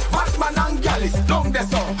hot. Batman and Gallus, down there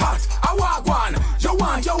so hot. I walk one, you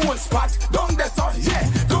want your own spot. Down there so, yeah,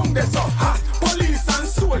 down there so hot. Police and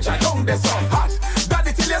soldier, down there so hot.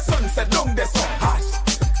 Daddy till your sunset, down there so hot.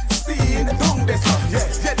 See, down there so,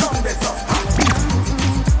 yeah, down there so hot.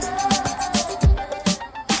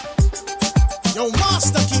 Yo,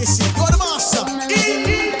 Master Casey, you're the master.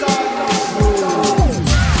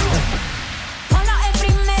 Ponlo en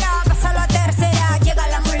primera, pasa la tercera, llega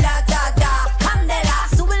la mulata, da candela,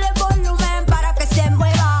 súbele el volumen para que se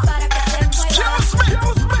mueva,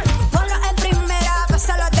 Ponlo en primera,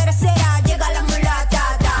 pasa la tercera, llega la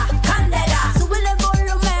mulata, da candela, súbele el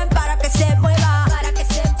volumen para que se mueva,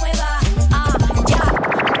 ya.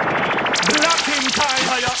 Black in time,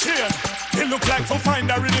 higher chain. It look like for find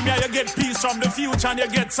a rhythm, yeah, you get peace from the future and you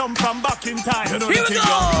get some from back in time. You know Here we go.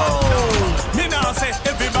 Me now say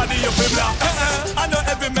everybody you feel black. I know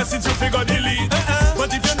every message you figure delete.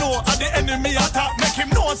 But if you know at the enemy attack, make him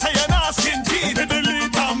know say you're not skin teeth.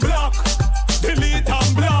 Delete and block. Delete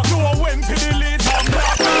and block. Know when to delete and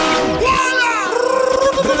block.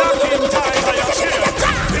 Black in time, higher chain.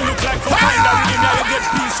 It look like for find a rhythm, yeah, you get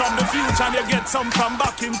peace from the future and you get some from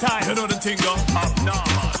back in time. You know the thing go.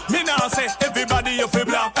 Me now say everybody you feel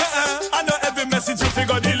black. I know every message you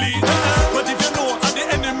figure delete. But if you know at the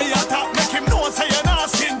enemy attack, make him know say you're not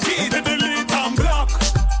skin teeth. Delete and block.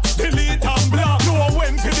 Delete and block. Know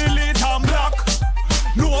when to delete and block.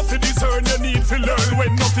 Know for discern you need to learn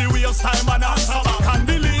when not to waste time and answer back. And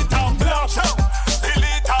delete and block.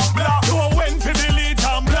 Delete and block. Know when to delete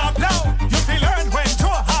and block. Now you feel learn when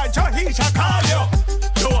Joe hard, Joe he shall call you.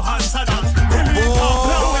 Don't answer that. Delete and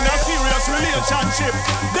block. In a serious relationship,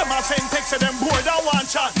 them a send text to them bored and one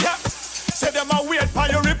chat. Yeah. Say them a wait for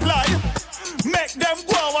your reply. Make them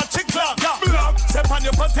go and watch it clock. Block. Step on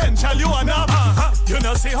your potential, you and up. You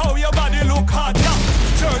know see how your body look hot.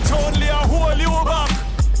 Church only a hold you back.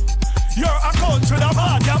 Your account should have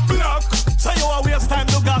had your block. So you a waste time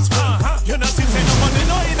to gospel. You know see say no money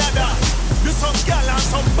no in that. You some gal and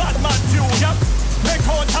some bad man too. Yep. Make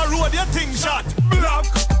out a road your thing shot. Block.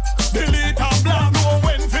 Delete and block. Know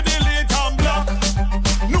when for delete and block.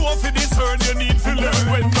 Know for discern you need to learn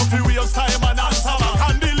when not to waste time and answer back.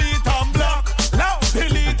 And delete and block. Now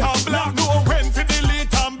delete and block. Know when to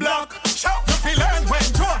delete and block. Shout you feel learn when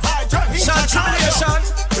to hide your heat. Shall tribulation.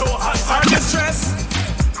 No answer. Distress.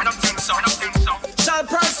 I don't think so. Shall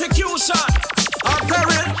persecution. Or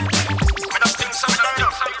peril. I don't think so.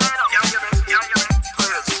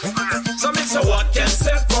 So what can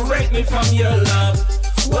separate me from your love?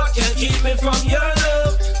 What can keep me from your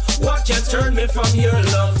love? What can turn me from your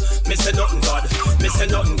love? Me say nothing God, me say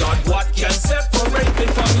nothing God. What can separate me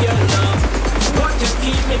from your love? What can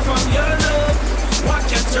keep me from your love? What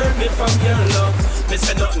can turn me from your love? Me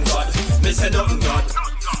say nothing God, me say nothing God.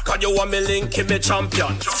 Cause you want me link, me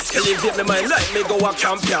champion. Elevate me mind like me go a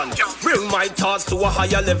champion. Bring my thoughts to a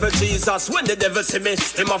higher level, Jesus. When the devil see me,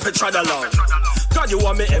 him have to trod along. God, you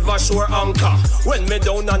want me ever sure anchor. When me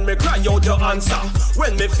down and me cry out your answer.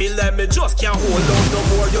 When me feel like me just can't hold on no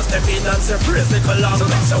more, you step in and say praise me along.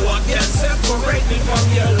 So what can separate me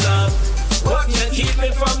from your love? What can keep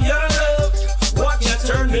me from your love? What can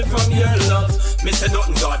turn me from your love? Me say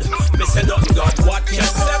nothing God, me say nothing God. What can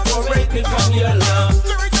separate me from your love?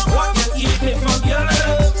 What can keep me from your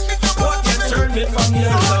love? What can turn me from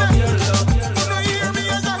your love? Your love.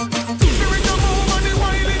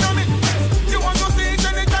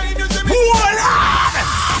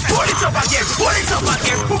 Pull it up again, pull it up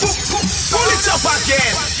again, pull it up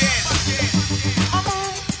again.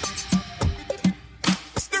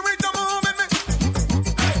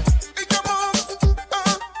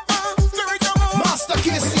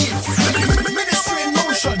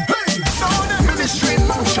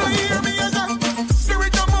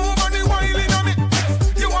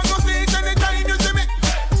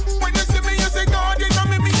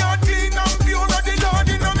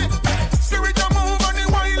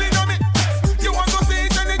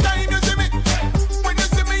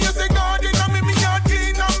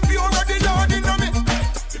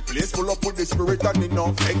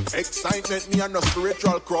 enough. Excitement, me and no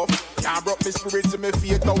spiritual crop. Can't broke me spirit to me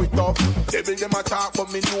faith how it up. Devil them attack,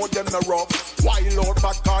 but me know them no rough. Wild out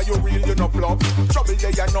bad car, you real, you no bluff. Trouble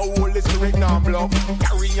there, you know Holy Spirit now bluff.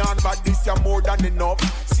 Carry on, but this you more than enough.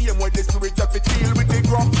 Same way the spirit have to deal with the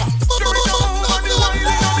gruff. Spirit no move on the wild in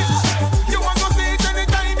me. You want to see it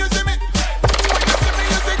anytime you see me. When you see me,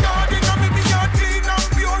 you say God in me. Me are clean and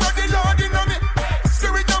pure of the Lord in me.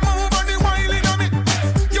 Spirit no move on the wild in me.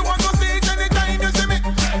 You want to see it anytime you see me.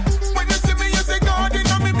 When you see me, you say God in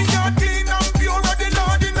me. Me are clean and pure of the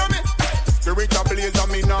Lord in me. Spirit a blaze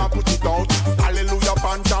and me now put it out. Hallelujah,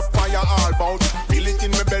 pan top fire all bout. Feel it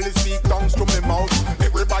in my belly, speak tongues to my mouth.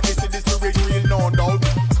 Everybody see the spirit real, no doubt.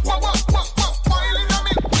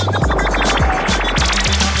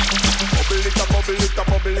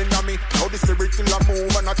 Bubble in me. Now the spirit still a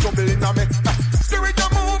move and a trouble in me. Spirit a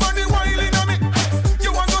move and the wild in me.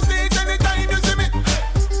 You want to see it anytime you see me.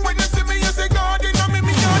 When you see me, you say God in me.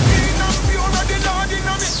 Me are clean and pure of the Lord in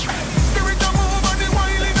me. Spirit a move and the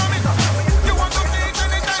wild in me. You want to see it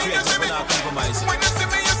anytime you see me. When you see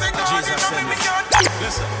me, you say God in me.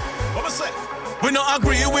 Listen, what I say? We not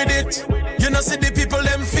agree with it. You know see the people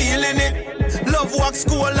them feeling it. Love walk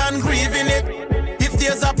school and grieving it. If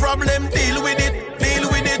there's a problem, deal with it.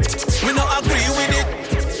 We not agree with it.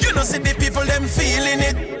 You know see the people them feeling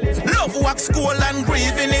it. Love walk school and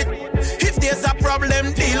grieving it. If there's a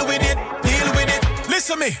problem, deal with it.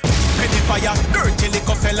 Listen me. Petty fire, dirty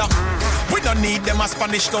little fella. We don't need them a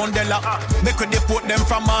Spanish town della. Make we deport them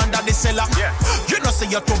from under the cellar. You know say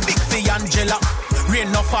you're too big for Angela.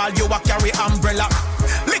 Rain no fall, you a carry umbrella.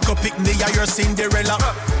 Little pick me, you're Cinderella.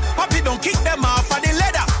 Papi don't kick them off of the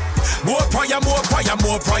leather. More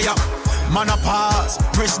prayer. Man a pause,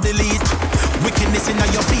 press delete. Wickedness in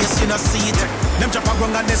your face, you know see it. Them drop a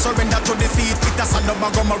gun and they surrender to defeat. It a sad number,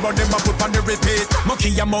 go around them and put on the repeat.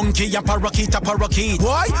 Monkey, a parakeet.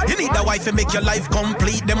 Why? You need a wife to make your life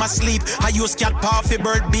complete. Them asleep. I use cat paw for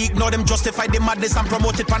bird beak. Now them justify the madness and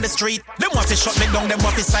promote it on the street. Them want to shut me down, them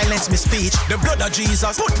want to silence me speech. The blood of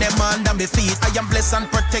Jesus, put them under me feet. I am blessed and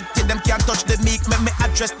protected, them can't touch the meek. Make me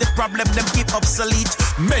address the problem, them keep obsolete.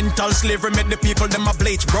 Mental slavery make the people, them a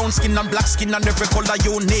bleach. Brown skin and black skin and every color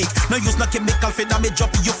unique. No use no chemical for damage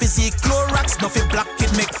up your physique. Clorox, nothing black,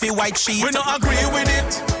 it make feel white sheet. We not agree with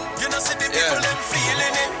it. You know see the people them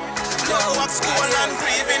feeling it. Love walk school and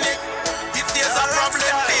grieving it. If there's a problem,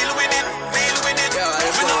 deal with it.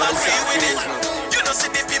 We not agree with it. You know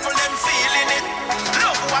see the people them feeling it.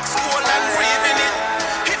 Love walk school and grieving it.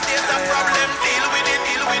 If there's a problem, deal with it.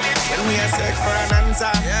 When we are search for an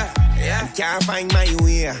answer, I can't find my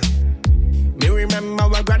way. Me remember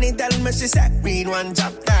what granny tell me, she said, read one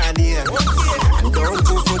chapter there. And don't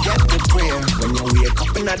you forget to pray when you wake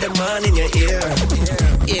up in the morning, your ear.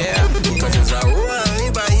 Because it's a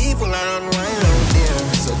world by evil and unwild out there.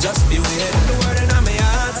 So just beware. The word in my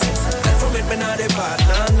heart, and from it, me not depart.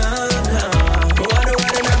 No. The word in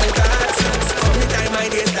my thoughts. From the time I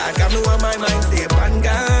did that, I know my mind stay upon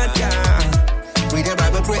God, Read the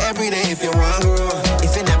Bible, pray every day if you want to grow.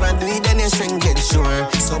 If you never do it, then you shrink it,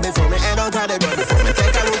 sure. So before me head out of the door, before me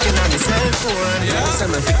take a look in on my cell phone. Don't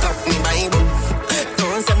send me pick up my Bible.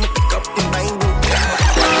 Don't send me pick up my Bible.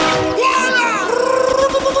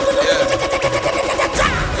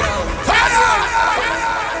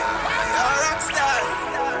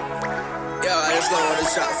 I just know what the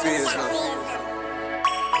shot feels now.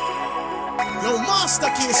 Yo,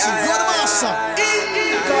 Master Casey, you're the master.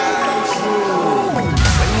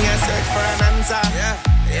 When me a search for an answer,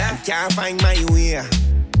 I can't find my way.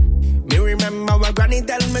 Me remember what granny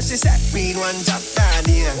tell me, she said, read one chapter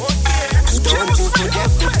there. And don't you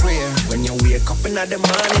forget to pray when you wake up in the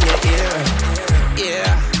morning, your ear.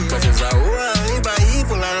 Because it's a world by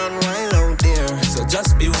evil and unwild out there. So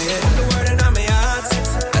just beware. The word in my heart,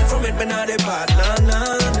 and from it me not depart.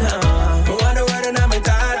 No. What the word in my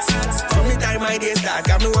thoughts. From the time I did start,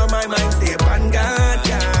 I know my mind stay upon God,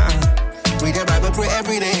 Read the Bible, pray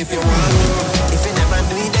every day if you want to. If you never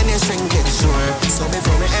do it, then you shrink it, sure. So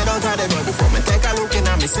before me head out of the door, before me take a look in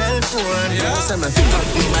on my cell phone. Don't send me pick up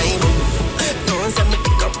my Bible. Don't send me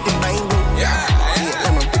pick up my Bible.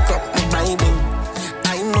 Let me pick up my Bible.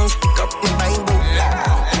 I must pick up my Bible.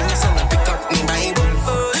 Don't send me pick up my Bible.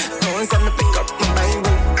 Don't send me pick up my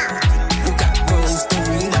Bible. You got books to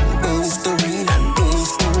read and books to read and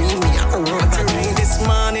books to read. Me I want to read this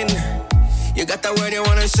morning. You got the word you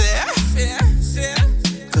wanna share?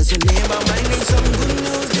 Cause your neighbor might need some good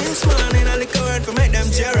news this morning. A little word for make them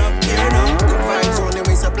cheer up, you know. Good vibes only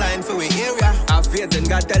we supplying for we area. Have faith in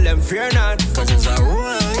God, tell them fear not. Cause it's a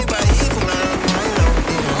world by evil and unwild out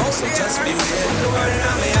there. So just beware. The word in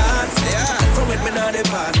my heart, from it me not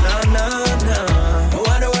depart, no.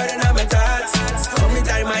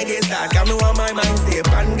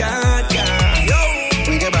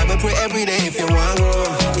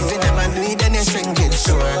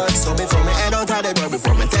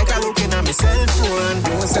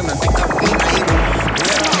 say me pick up me Bible.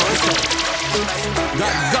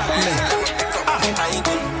 God got me.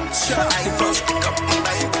 Sure, I just pick up me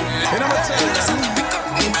Bible. You know what I'm saying? Pick up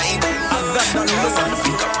me Bible. I got the love.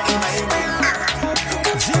 Pick up me Bible.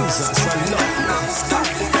 Jesus, I love you.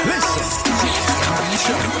 Listen.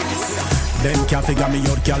 Them can't figure me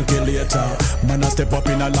out calculator. Man, I step up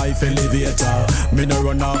in a life elevator. Me no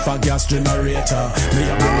run off a gas generator. Me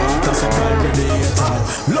have the water supply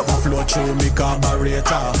radiator. Love a flow through me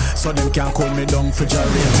carburetor. So them can't call me down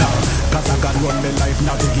refrigerator. Cause I got run me life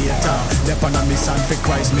navigator. Dep on a mission for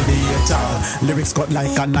Christ mediator. Lyrics cut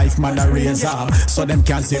like a knife, man a razor. So them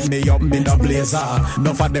can't set me up, me no blazer. None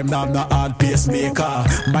of them have no hard pacemaker.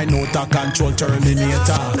 My note a control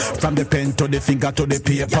terminator. From the pen to the finger to the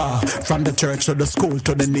paper. From the church to the school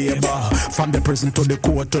to the neighbor. From the prison to the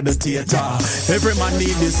court to the theater. Every man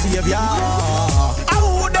need the savior.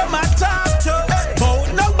 How them a talk to?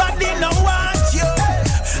 But nobody no want you.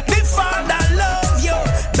 The Father love you.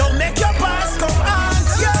 Don't make your past come haunt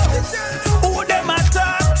you. Who them a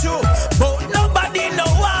talk to? But nobody no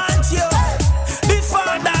want you. The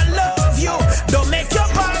Father love you. Don't make your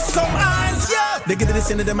past come haunt you. They get to the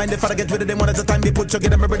sin of the mind, the Father get rid of them one at a time. They put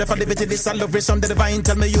together my brother for the vitty, this I love it, some the divine.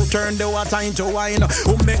 Tell me you turn the water into wine.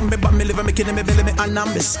 Who make me but me live and me killing me belly me and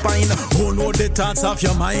I'm me spine. Who know the thoughts of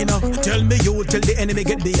your mind? Tell me you till the enemy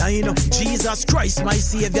get behind. Jesus Christ, my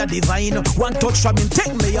Savior divine. One touch from him,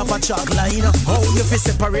 take me off a chalk line. How you fi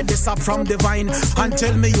separate the sap from the vine? And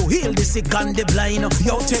tell me you heal the sick and the blind.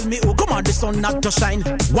 Yo, tell me who come on the sun not to shine.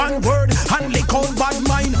 One word and lick out bad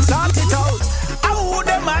mind. Start it out. How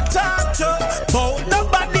them a talk to? But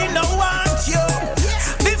nobody no want you.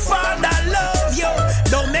 The Father love you.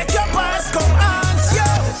 Don't make your past come haunt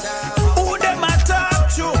you. Who them a talk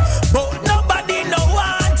to? But nobody no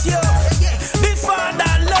want you. The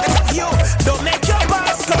Father love you. Don't make your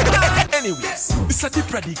past come haunt. Anyways, this is the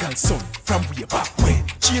prodigal son from way back when.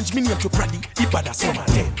 Change me name to Pradi, Ibada Summer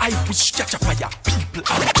then. I wish catch a fire, people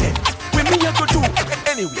are dead. When me a go do?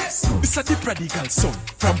 Anyways, this is the prodigal son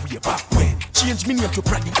from way back when. Change me name to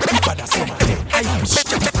Pradi, Ibada Summer then. I wish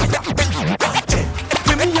catch a fire, people are dead.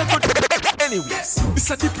 When me a go do? Anyways, this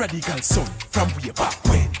is the prodigal son from way back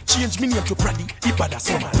when. Change me name to Pradi, Ibada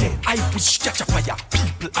Summer then. I wish catch a fire,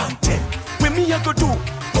 people are dead. When me a go do?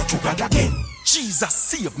 Go to God again. Jesus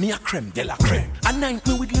save me a creme de la creme. Anoint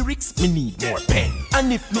me with lyrics, me need more pen.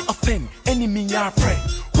 And if me offend, enemy or friend,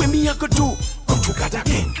 when me a go do? Go to God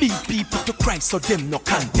again. Lead people to Christ so them no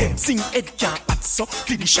condemn. Sing head can't act so,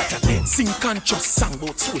 feel the shatter them. Sing conscious song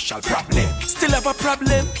about social problem. Still have a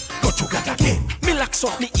problem? Go to God again. Me locks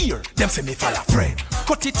up me ear, them say me fall a friend.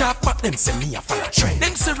 Cut it off, but them say me a fall a trend.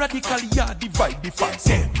 Them say radical, yeah, divide the fans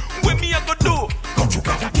them. When me a go do? Go to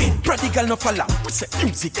God again. Prodigal no follow, we say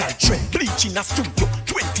musical trend. Bleaching a studio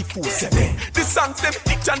 24/7. The songs them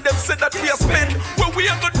hit and them say that we are spend. What we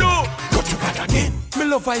are gonna do? Go to God again. Me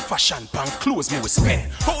love high fashion, pan clothes me we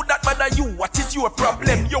spend. How that bother you? What is your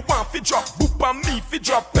problem? You want fi drop boop and me fi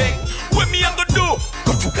drop pen. What me a gonna do?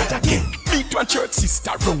 Go to God again. Meet one church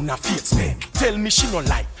sister round her face man. Tell me she no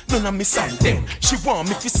like none of me song them. She want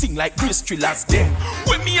me to sing like Grace Thrillers them.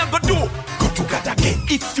 What me a go do? Go to God again.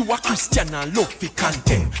 If you a Christian and love fi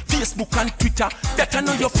content, Facebook and Twitter, that I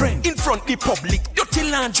know your friend. In front the public, dirty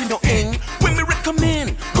laundry no end. When me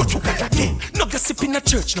recommend, go to God again. No gossip in a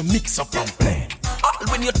church, no mix up and plan. All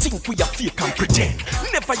when you think we are fake and pretend.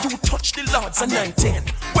 Never you touch the Lord's and 9-10.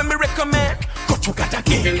 When me recommend, go to God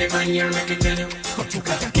again. Go to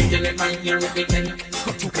God again.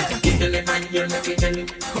 Go to God again.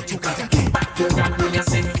 Go to God again. Back to God when you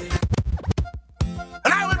sing.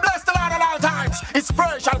 And I will bless the Lord at all times. His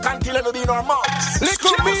praise shall continually be in our mouths.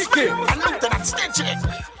 Little Mickey and Lieutenant Stitchy.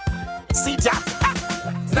 See that?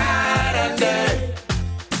 Night and day,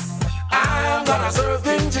 I'm gonna serve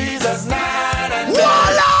King Jesus night and day.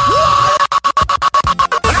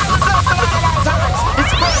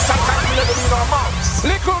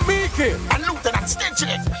 Little Mickey and Lieutenant Stitchy.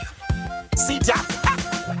 See that?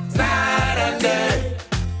 Night and day,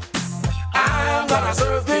 I'm gonna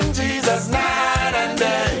serve King Jesus night and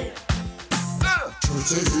day.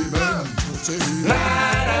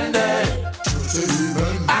 Night and day,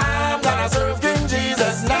 I'm gonna serve King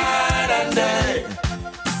Jesus night and day.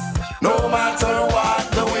 No matter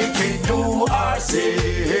what the wicked do or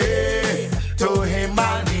say, to him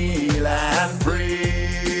I kneel and pray.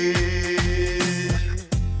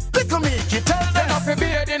 Little Mickey, tell them not to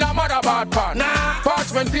be in a mother bad pan. Nah.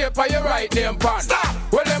 Parchment paper, you write name pan. Stop.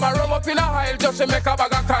 Well, them a rub up in a aisle just to make a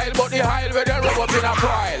bag of Kyle, but the aisle where they rub up in a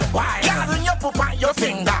pile. Why? God, when you put on your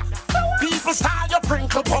finger, people style your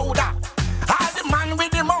sprinkle powder. All the man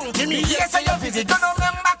with the monkey, me yes, say you visit. Don't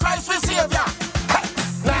remember Christ we Savior. Hey.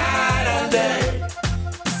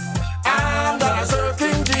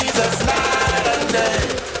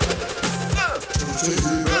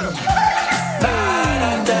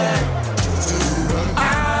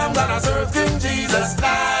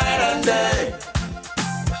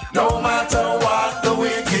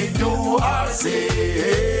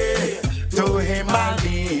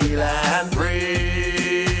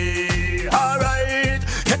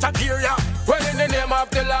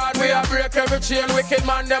 every chain. Wicked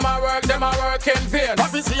man, them a work in vain.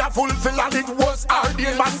 Obviously I fulfill and it was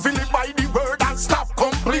ordained. Man fill it by the word and stop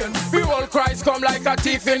complain. Behold Christ come like a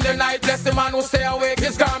thief in the night. Bless the man who stay awake,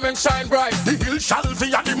 his garment shine bright. The hill shall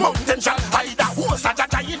flee and the mountain shall hide. The horse that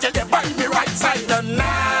I until they by me right side. The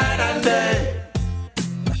night and day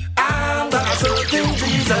I'm gonna serve in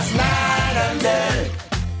Jesus night and day.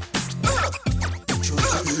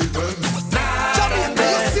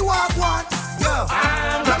 You see what I want? Yeah.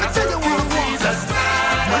 I'm gonna tell you what I want. Jesus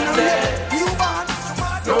night and day. You born.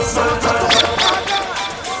 No matter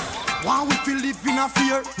why we feel live in a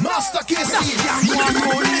fear? Master KC,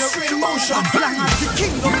 ministry in motion. Flying as the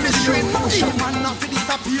kingdom, ministry in motion. Man not to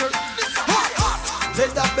disappear.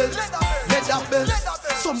 Leather belt, leather belt.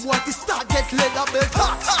 Some boy to start get leather belt.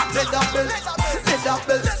 Leather belt, leather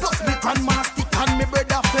belt. Plus me grandma stick and me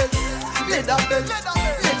brother felt. Leather belt,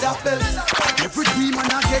 leather belt. Every demon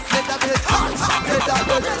I get leather belt. Leather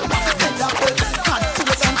belt, leather belt. God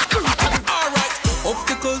sweat and spirit. Alright,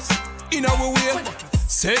 obstacles in our way.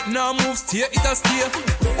 Set now move, steer it a steer.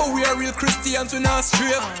 But we are real Christians, we not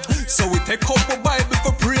stray. So we take up a Bible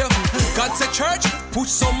for prayer. God said church, push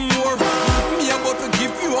some more. Me about to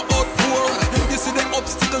give you a outpour. You see the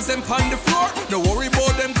obstacles them on the floor. Don't worry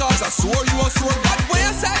about them cause I swore you are sore. God what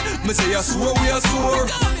you say? Me say I swore we are sore.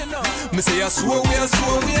 Me say I swore we are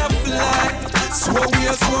sore, we are fly. Swore we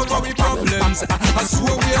are sore for we problems. I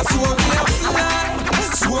swore we are sore, we are fly.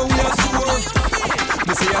 Swore we are sore.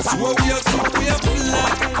 Me say I swore we are sore, we are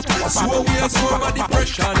fly. Swore we are sore for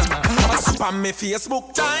depression. I spam me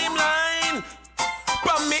Facebook timeline.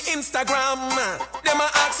 From me Instagram, them a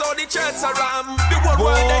ask how the church are ram. The whole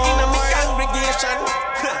world they in a me congregation.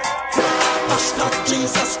 Hashtag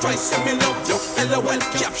Jesus Christ, say me love you. LOL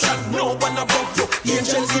caption, no one above you.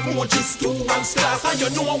 Angels emojis, 2 and stars, and you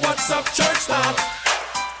know what's up church now.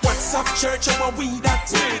 What's up church, how we that?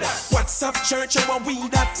 What's up church, how we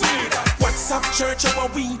that? What's up church, how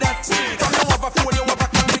we that? From you have a phone, you have a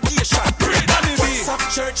congregation. What's up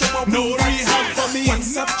church, how we no rehab for me.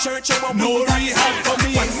 What's up church, how we no rehab for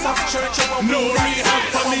me. What's up church, how we no rehab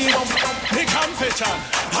for me. Me confession,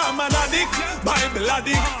 I'm an addict, Bible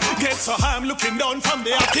addict. Get so I'm looking down from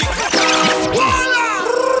the attic.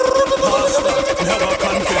 Never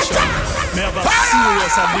confession, never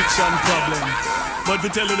serious addiction problem. But to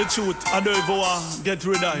tell you the truth, I don't even want to get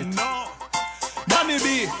rid of it. No. Danny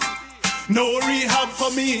B, no rehab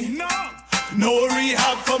for me. No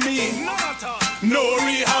rehab for me. No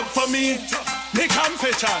rehab for me. Me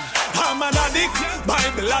confession, I'm an addict,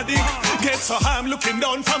 Bible addict. Get so I'm looking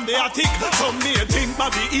down from the attic. Some may think my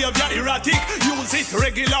behavior erratic. Use it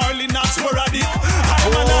regularly, not sporadic.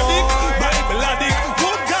 I'm an addict, Bible addict.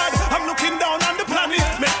 Good God, I'm looking down on the planet.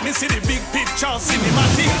 Make me see the big picture,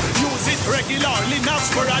 cinematic. Use it regularly, not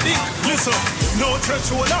sporadic. Listen, no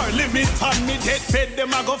threshold or limit. On me deathbed,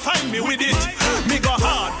 them a go find me with it. Me go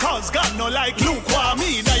hard, cause God no like lukewarm.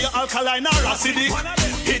 Either you alkaline or acidic.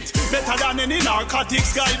 It better than any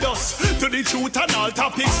narcotics. Guide us to the truth and all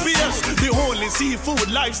topics. Yes, the only seafood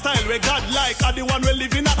lifestyle we God like are the one we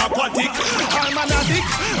live in aquatic. I'm an addict,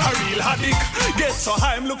 a real addict. Get so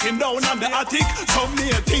I'm looking down on the attic. Some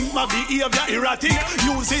may think my behavior erratic.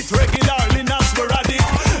 Use it regularly, not sporadic.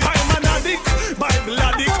 I'm an addict, Bible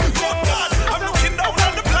addict. Oh God, I'm looking down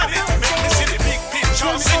on the planet. Make me see the big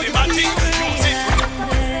picture, cinematic. Use it.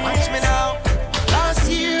 Watch me now. Last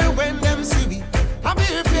year when them see me, I'm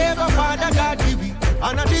in favor, Father God give me.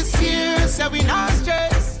 And this year, say we not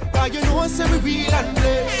stress. Cause you know, say we real and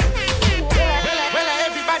blessed. Well,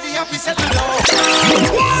 everybody have to settle down.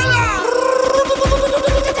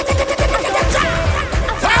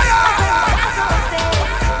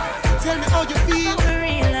 Tell me how you feel.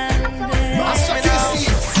 Master KC,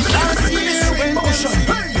 last year when motion.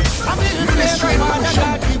 I'm in favor, Father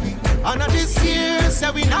God give me. And this year,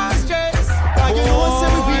 say we not stress. Cause you know, say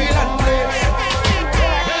we real and blessed.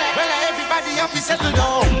 Have to settle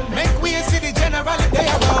down. Make we see the general day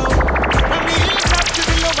around. From the hilltop to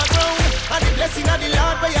the overground, and the blessing of the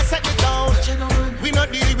Lord where you set it down. We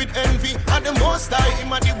not deal with envy, and the most high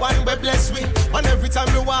him and the one we bless with. And every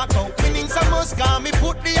time we walk out, winnings a must come. Me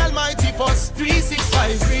put the Almighty first.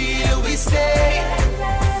 365 real we stay.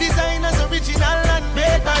 Designers original and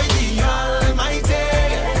made by the Almighty.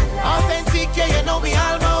 Authentic, yeah, you know we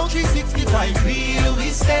all know. 365 real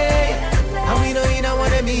we stay. And we know you don't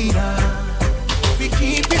wanna meet her. We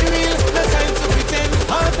keep it real, no time to pretend.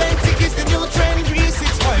 Authentic is the new trend.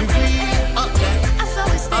 365 real. Up there, I saw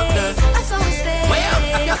we stay. I saw we stay. Way up,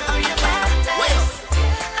 way up.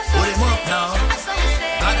 Put him up now.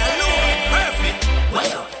 God alone, perfect.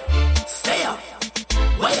 Way up, stay up.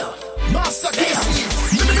 Way up. Master KC,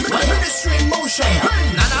 ministry in motion.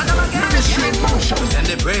 Ministry in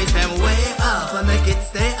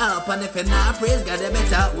up. And if you're not praise God, you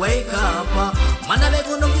better wake up. Man, I beg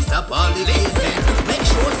you to stop all the gazing. Make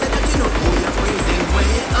sure say that you know who you're praising.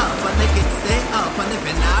 Way up and make it stay up. And if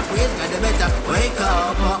you're not praise God, you better wake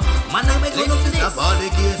up. Man, I beg you to stop all the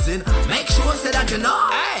gazing. Make sure say that you know.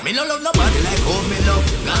 Me no love nobody like how me love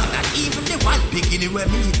God. Not even the one picking it with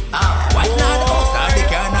me. Why not the house or the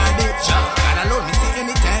car or the job? God alone me see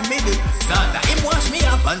anytime me do. So that him wash me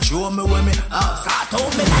up and show me where me start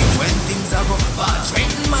out me life when things are go bad.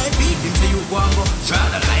 Straighten my feet him say you go and go. Try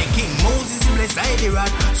to like King Moses him bless I the rod.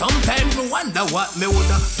 Sometimes me wonder what me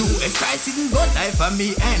woulda do. If Christ didn't go die for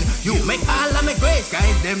me and you make all of my gray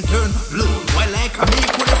skies them turn blue. Well like a me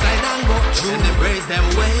coulda slide and go through. And praise them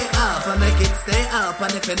way up and make it stay up.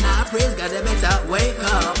 And if you not praise God, you better wake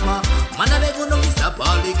up. Man, I beg you to stop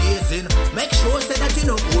all the gazing. Make sure say that you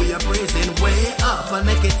know who you're praising. Way up and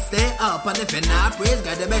make it stay up. And if you not praise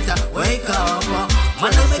God, you better wake up.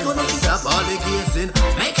 Man, I beg you to stop all the gazing.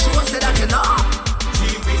 Make sure say that you know.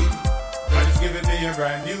 GB, God is giving me a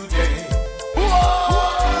brand new day.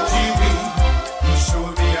 GB, He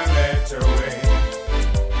showed me a better way.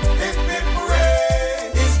 If it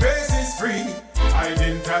rain, His grace is free. I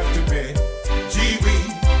didn't have to pay. GB,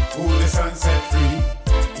 who the sun set free,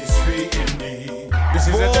 is free indeed. This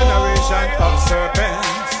is a generation of serpents.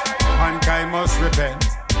 Mankind must repent.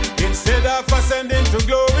 Instead of ascending to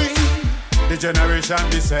glory, the generation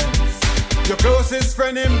descends. Your closest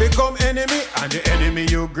friend him become enemy, and the enemy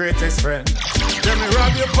your greatest friend. Let me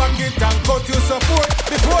rob your pocket and cut your support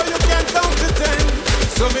before you can count to 10.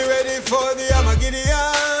 So be ready for the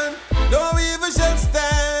Armageddon. No evil shall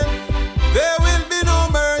stand. There will be no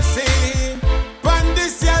mercy on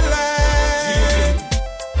this your land.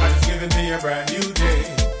 God has given me a brand new day.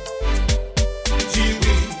 GB,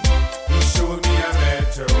 He showed me a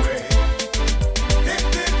better way. If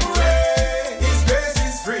it rain, His grace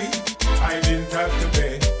is free. I didn't have to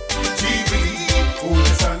pay. GB, who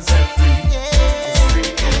the sun set free, is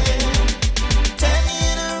free. Turn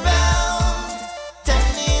it around,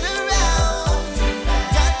 turn it around.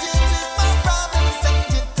 God, you took my problems and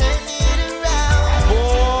you turn it around.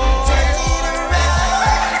 Turn it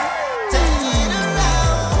around, turn it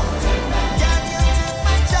around. God, you took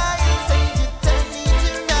my trials and you turn it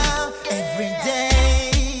around. Every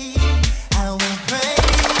day I will pray.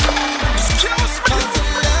 'Cause your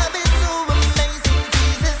love is so amazing,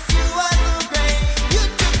 Jesus. You are so great. You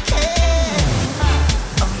took care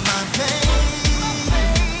of my pain,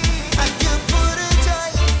 and you put a joy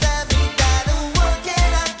inside me that what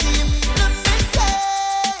can I give? Let me say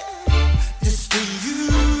this to you,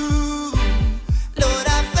 Lord.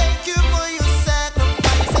 I thank you for your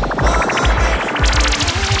sacrifice and for the breakthrough.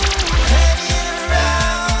 Turn it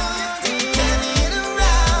around, turn it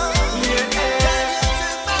around. God, you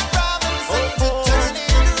took my problems and you turn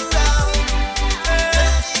it around.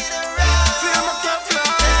 Turn it around,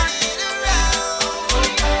 turn it around.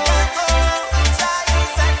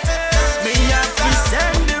 Me have to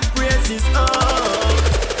send the praises up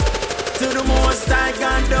to the Most High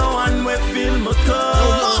God, the one we fill my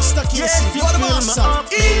cup. Master Casey, Yes, you you're the fill me master.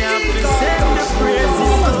 up. Me have to send the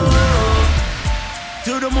praises up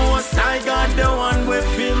to the Most High God, the one we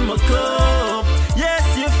fill my cup. Yes,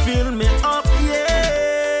 you fill me up,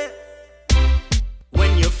 yeah.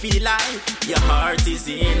 When you feel like your heart is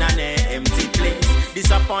in an empty place,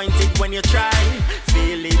 disappointed when you try,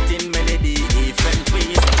 feel it in many different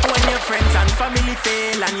ways. When your friends and family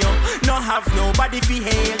fail and you no have nobody to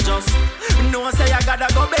hail, just know say I gotta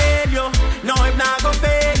go bail you. No, if not go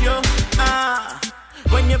fail you.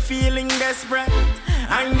 When you're feeling desperate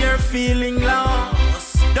and you're feeling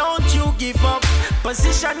lost, don't you give up.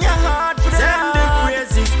 Position your heart for the send the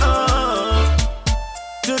praises up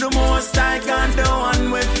to the Most High God, the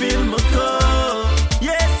one we fill my cup.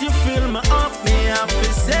 Yes, you fill me up. Me have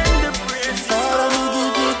to send the praises Father, up we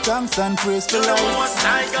give you thanks and praise to for the life. Most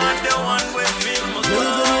High God, the one we fill my Give me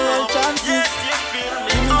real cup. chances. Yes, you fill me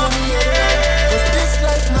Give me up. yeah. 'Cause this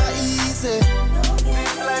life not easy.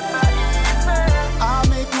 I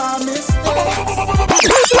make my mistakes.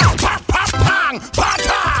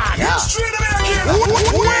 Yeah. Straight American.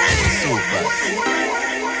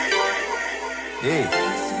 Hey.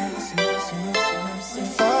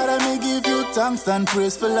 Father, me give you thanks and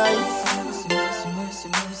praise for life.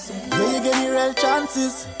 Yeah, you give me real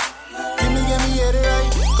chances. Give me the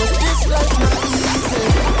right. 'Cause this life not easy.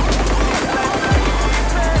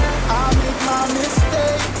 I make my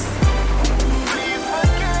mistakes.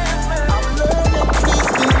 I'm learning, please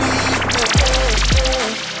believe me.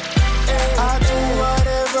 I do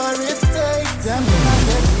whatever it takes. Them gonna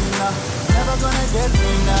get me now. Never gonna get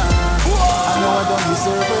me now. I No, I don't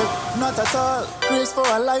deserve it, not at all. Grace for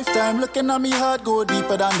a lifetime, looking at me heart go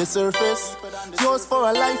deeper than the surface. Yours for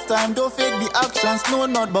a lifetime, don't fake the actions, no,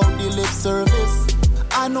 not about the lip service.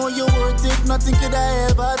 I know you're worth it, nothing could I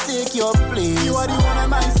ever take your place. You are the one on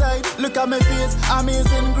my side, look at my face,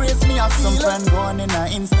 amazing grace, me I feel. Some friend gone in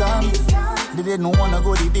an instant, they didn't wanna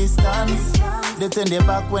go the distance. They turn their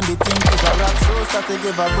back when they think it's a rap, so start to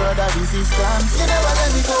give a brother resistance. You never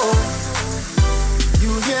let me go,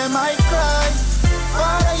 you hear my cry,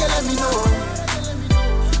 Father you let me know.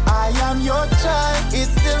 I am your child, it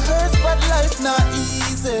still hurts but life not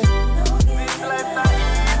easy.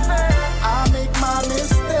 I make my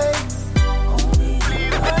mistakes.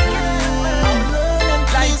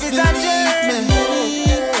 Life is a journey.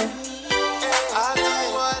 I'll do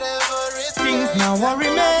whatever it things now worry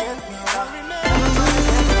me.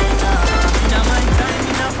 In my time,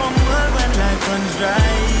 in a fumble when life runs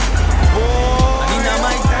dry. Oh, in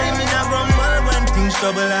my time, in a grumble when things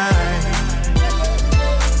trouble I.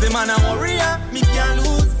 The man a warrior, me can't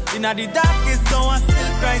lose. In the darkest, so I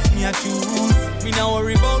still Christ me a choose. Me not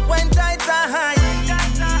worry about when tides are high. Yeah.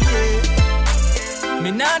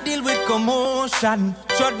 Me not deal with commotion.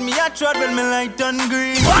 Trod me a trod when me light turn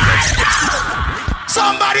green.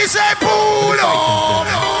 Somebody say pull on.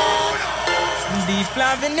 Deep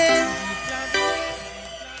flaviness.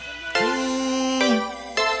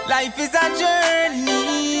 Life is a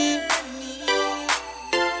journey.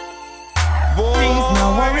 Things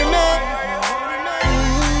now worry me.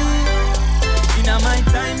 My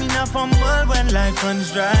time in a fumble when life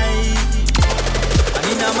runs dry. And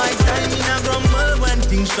in my time in a grumble when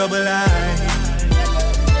things trouble I.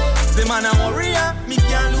 The man a warrior, me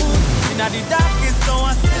can't lose. In the darkest, so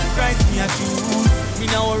I still Christ me a choose. Me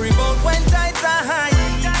not worry about when tides are high.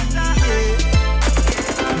 Yeah.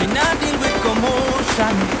 Me not deal with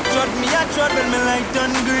commotion. Trod me a trod when me light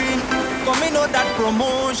turn green. Come me know that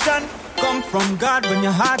promotion come from God. When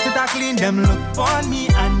your heart is clean, them look on me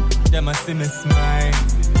and them a see me smile.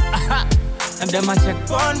 And them a check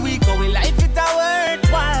on we go we life it a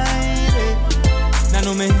worthwhile. Now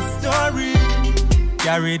know my story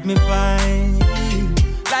carried me fine.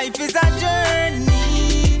 Life is a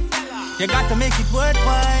journey, you got to make it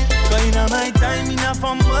worthwhile. So in my time in a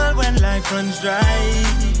fumble when life runs dry.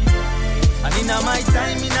 And in my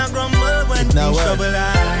time in a grumble when things trouble I.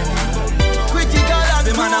 Critical and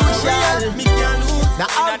crucial, me can't lose. Now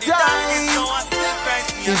I'm time.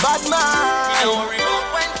 The bad man,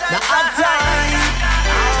 now have time.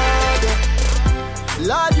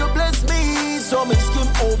 Lord, you bless me, so me skim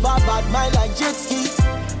over bad mind like jet ski.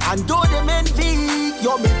 And though them envy,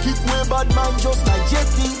 you make it way bad man just like jet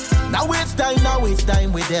ski. Now waste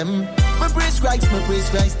time with them. Me praise Christ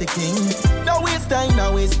the King. Now waste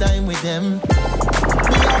time with them.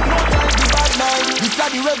 Me have no time to bad mind. This is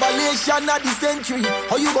the revelation of the century.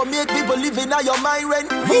 How you gonna make people live in your mind rent?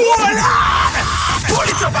 Pull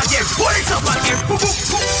it up again, pull it up again,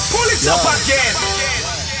 pull it up again.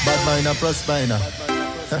 Bad mind a prosper.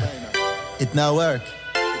 It now work.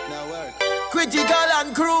 Critical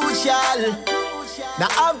and crucial. Now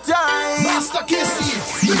have time. Master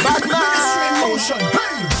KC, the bad man.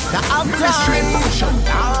 Now have time.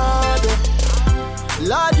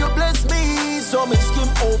 Lord, you bless me, so me skim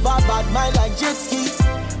over bad mind like jet ski.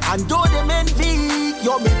 And though them envy,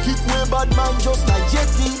 you make it way bad man just like jet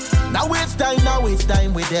ski. Now waste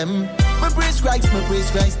time with them. Me praise Christ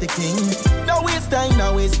the King. Now waste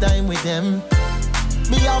time with them.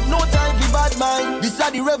 Me have no time for bad mind. This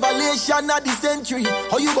is the revelation of the century.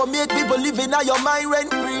 How you gonna make people live in your mind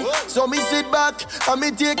rent free? So me sit back and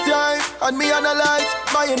me take time and me analyze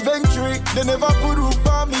my inventory. They never put roof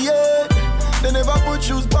on me head. They never put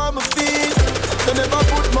shoes on my feet. They never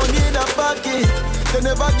put money in a pocket. They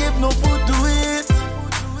never give no food to eat.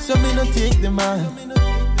 So me no take the man.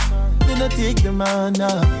 Me no take the man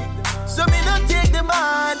now. So me no take the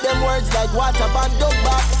man. Them words like water and dog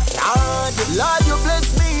back. Lord, you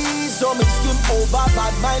bless me, so me skim over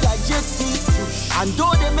bad mind like jet ski. And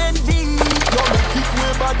though them envy, you make it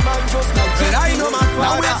way bad man just like jet ski. But I know my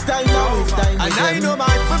father. Now it's time. And I know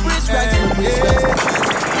my praise Christ.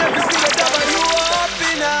 Every single time you up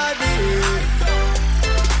in a day,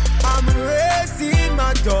 I'm raising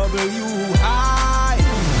my W high.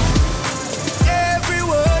 Every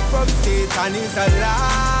word from Satan is a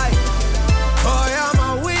lie. I am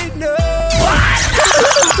a winner.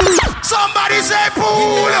 Somebody say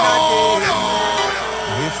pull on.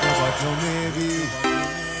 If never no maybe.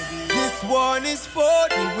 This one is for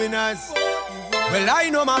the winners. Well, I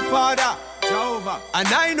know my father, Jehovah, and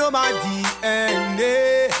I know my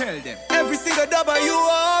DNA. Tell them. Every single W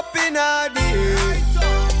up in a day.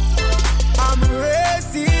 I'm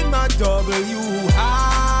raising my W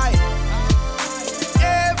high.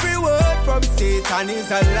 Every word from Satan is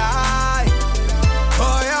a lie.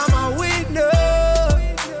 Boy, I'm a winner.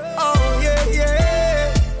 Oh yeah,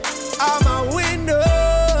 yeah. I'm a winner.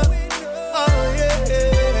 Oh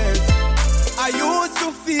yes. I used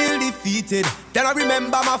to feel defeated. Then I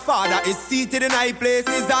remember my father is seated in high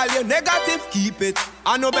places. All your negative, keep it.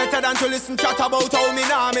 I know better than to listen chat about how me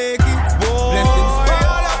nah make it. Blessings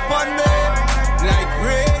fall upon me like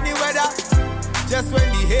rainy weather. Just when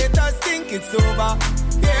the haters think it's over,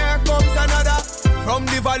 here comes another. From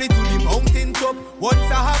the valley to the mountain top. Once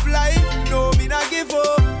I have life, no me not give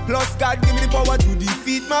up. Plus God give me the power to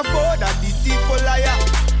defeat my foe, that deceitful liar.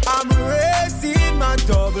 I'm raising my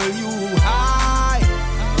W high.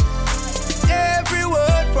 Every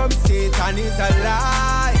word from Satan is a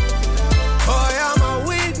lie. Boy, I'm a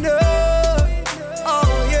winner.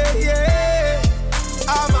 Oh yeah, yeah.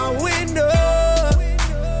 I'm a winner.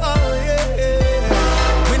 Oh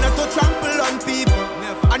yeah. We not to trample on people,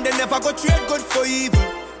 and they never go trade good for evil.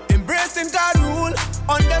 Embracing God rule,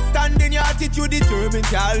 understanding your attitude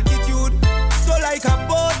determines your altitude. So like a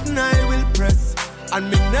button I will press, and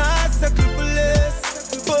me not settle for less.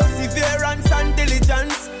 Perseverance and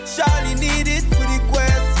diligence, surely needed for the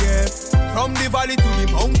quest, yes. From the valley to the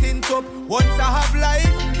mountain top, once I have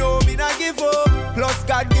life, no me not give up. Plus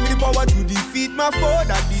God give me the power to defeat my foe,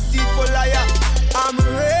 that deceitful liar. I'm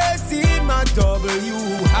raising my W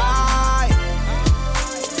high.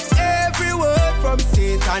 Every word from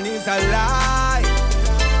Satan is a lie.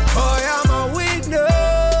 Boy, I'm a winner.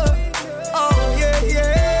 Oh yeah,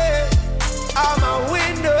 yeah. I'm a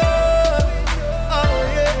winner. Oh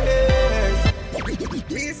yes.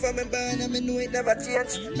 Real from me born and me know it never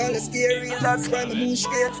change. All the scary, that's why me move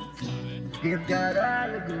straight. Give God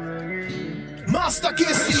all the glory. Master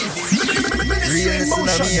KC. Real listen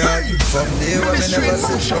to me hard. From day when me never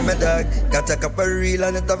switch from my dog. Got a couple real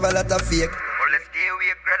and it have a lot of fake. Stay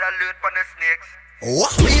away, grab alert for the snakes.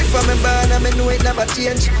 What? Real from me born and me know it never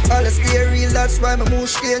change. All the stay real, that's why me move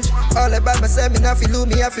strange. All about myself, me not feel lose,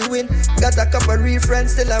 me have to win. Got a couple real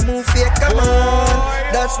friends, still I move fake. Come on,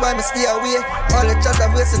 that's why me stay away. All the chat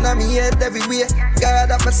I'm wasting on me head everywhere.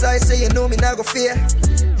 God at my side, say you know me not go fear.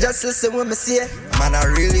 Just listen when me say. Man, I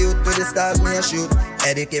really youth to the stars, me a shoot.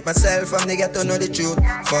 Educate myself from the ghetto, know the truth.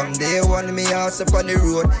 From day one, me house up on the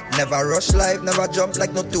road. Never rush life, never jump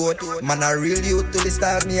like no toad. Man, I real youth to the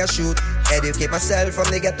stars, me a shoot. Educate myself from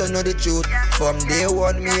the ghetto, know the truth. From day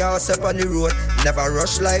one, me house up on the road. Never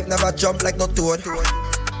rush life, never jump like no toad.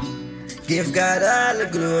 Give God all the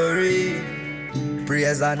glory,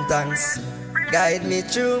 praise and thanks. Guide me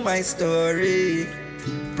through my story.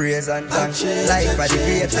 Praise and thanks. Life are the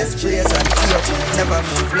greatest, praise and faith. Never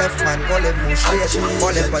move left, man, only move straight.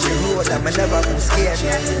 Only on the road, and I never move scared.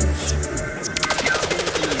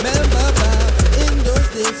 Remember back in those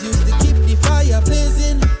days, used to keep the fire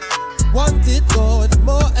blazing. Wanted God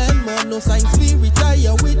more and more, no signs we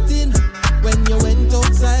retire within. When you went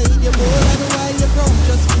outside, you're more than while you're from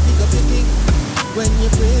just pick up your thing. When you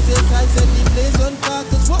praise it, I said the place on fire,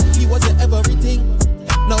 cause what he was your everything.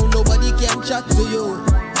 Now nobody can chat to you.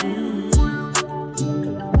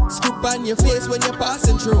 Scoop on your face when you're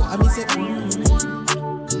passing through. I mean, say,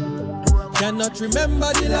 cannot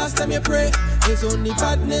remember the last time you pray. There's only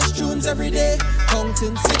badness tunes every day.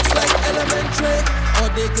 Counting 6 like elementary, or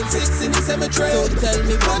they can 6 in the cemetery. So tell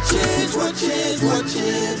me what changed, what changed, what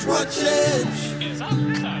changed, what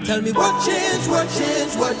changed. Tell me what changed, what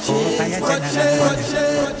changed, what changed, what changed, what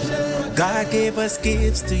changed. God gave us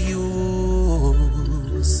gifts to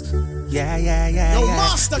use. Yeah, yeah, yeah, Yo, yeah.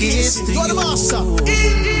 Master Gifts KC, to go to Master.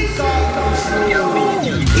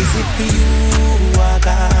 Is it for you, oh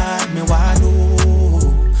God, me wanna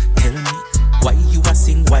know? Tell me, why you a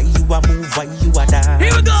sing, why you a move, why you a dance?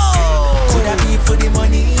 Here we go! Could I be for the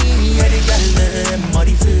money, or the girl, them, or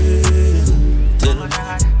the fame? Tell me,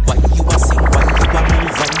 why you a sing, why you a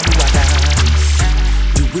move, why you a dance?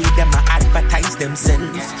 The way them a advertise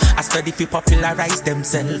themselves, I study fi popularize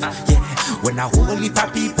themselves. Yeah, when a whole heap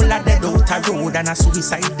of people are dead out a road and a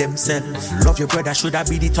suicide themselves. Love your brother should have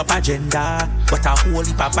be the top agenda, but a whole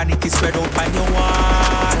heap of vanity spread out by your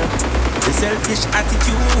wall. The selfish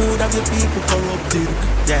attitude of your people corrupted.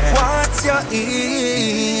 Yeah. What's your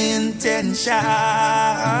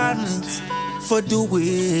intentions for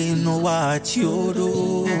doing what you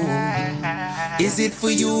do? Is it for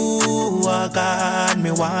you, oh God,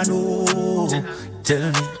 me wanna know?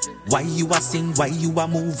 Tell me, why you a sing, why you a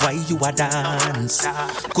move, why you a dance?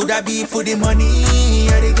 Could I be for the money,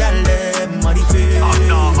 or the girl, them, or the fame?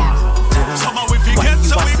 Somehow we forget,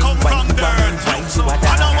 so we come from dirt.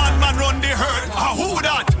 And a one man run the herd. Who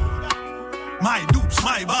that? My dupes,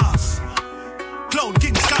 my boss.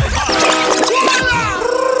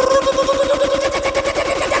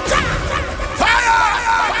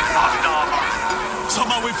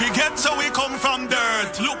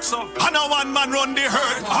 so. And a one man run the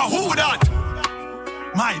herd. Who that?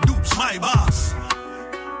 My dupes, my boss.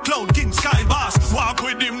 Cloud King, Sky Boss. Walk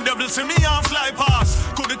with him, devil see me and fly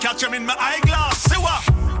past. Couldn't catch him in my eyeglass. See what?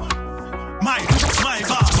 My dupes, my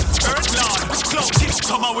boss. Earth Lord, Cloud King.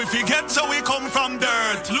 Somehow we forget so we come from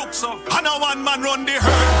dirt. Look so. And a one man run the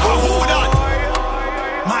herd. Who that?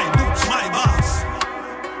 My dupes, my boss.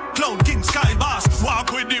 Cloud King, Sky Boss.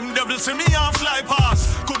 Walk with him, devil see me and fly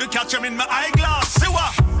past. Couldn't catch him in my eyeglass. See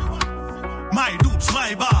what? My dupes,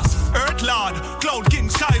 my boss. Earth Lord, Cloud King,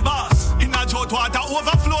 Sky Boss. In a jot water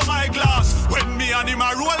overflow my glass. When me and him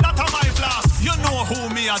a roll, that a my flask. You know who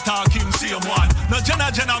me attack him, same one. No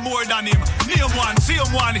Jenna more than him. Name one,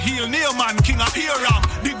 same one, heal, name man, king of Aram.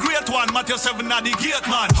 The great one, Matthew 7 at the gate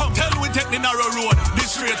man. Tell we take the narrow road, the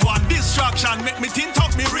straight one. Distraction, make me think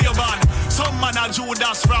up me real van. Some man a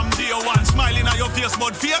Judas from day one. Smiling at your face,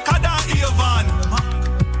 but faker than Evan.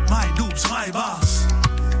 My dupes, my boss.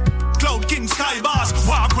 Cloud King, Sky Boss.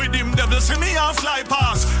 Walk with him, devil see me and fly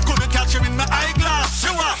past. Couldn't catch him in my eyeglass. See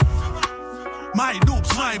what? My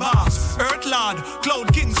dupes, my boss. Earth Lord,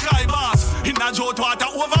 Cloud King, Sky Boss. In a jot water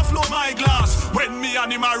overflow my glass. When me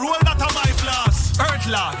and him a roll, that a my flask. Earth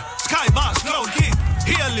Lord, Sky Boss, Cloud King.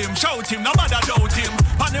 Hail him, shout him, nobody doubt him.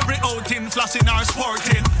 On every outing, flossing or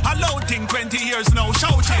sporting. A loud thing, 20 years now,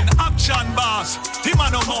 shouting. Action boss, him a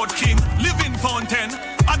no mouth king. Living fountain,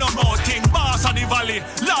 a no mouth thing. Boss of the valley,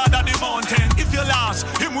 lord of the mountain. If you lost,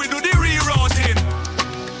 him we do the rerouting.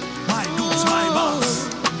 My dudes, my boss.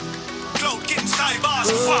 Cloud King, Sky Boss.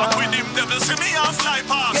 Walk with him, devil see me and fly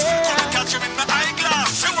past. Couldn't catch him in my eyeglass.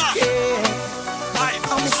 See what? My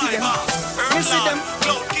dudes, my boss. Earth Lord,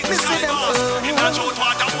 Cloud King, Sky Boss. In a jot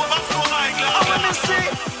water overflow my glass.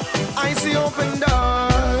 I see open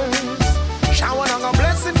doors. Shower down a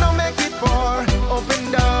blessing, don't make it pour.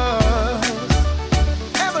 Open doors.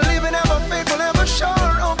 Ever living, ever faithful, ever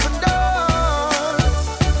sure. Open doors.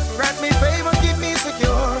 Grant me favor, keep me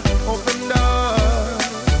secure. Open doors.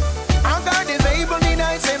 Our God is able, need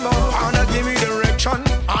I say more. Honor, give me direction.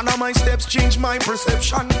 Honor my steps, change my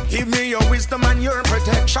perception. Give me your wisdom and your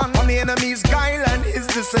protection. On the enemy's guile and his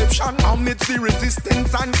deception. Amidst the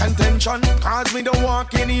resistance and contention. Cause me to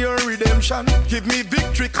walk in your redemption. Give me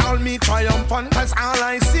victory, call me triumphant. Cause all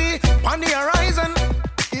I see on the horizon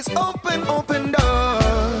is open, open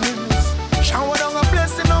doors. Shower down a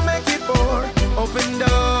blessing, don't make it pour. Open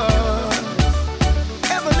doors.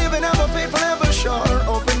 Ever living, ever faithful, ever sure.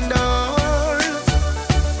 Open doors.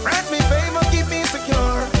 Grant me favor, keep me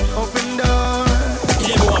secure. Open doors.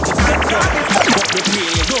 Everyone to set you up the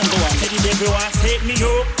play. Don't go on. Say the devil wants to set me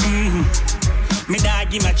up. Me nah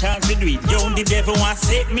give my chance to do it. Yo, the devil wants to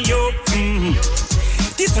set me up.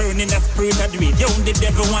 Discerning the spirit to do it. Yo, the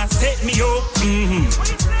devil wants to set me up.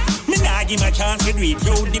 Me nah give my chance to do it.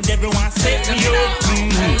 Yo, the devil wants to set me up.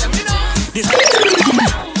 Let me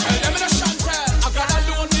know Chantel. I got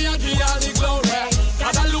alone me and give all the glory.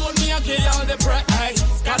 God alone me and give all the praise.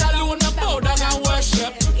 God alone me bow down and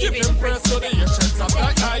worship. Give him praise to the ancients of the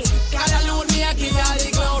days. God alone me and give all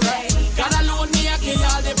the glory. God alone me and give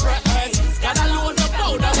all the praise. God alone me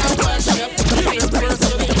bow down and worship. Give him praise to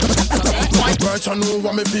the ancients of the days. Birds I know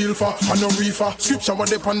what me feel for. I know reefer. Scripture what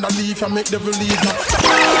they on the leaf and make devil leave.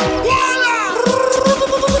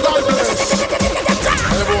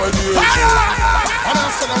 And I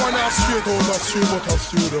said I want to straight over, straight out of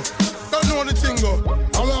studio. Don't know the thing though.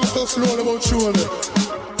 I want to start slowly about surely.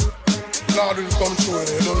 Lord will come through it,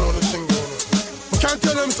 you don't know the thing though. I can't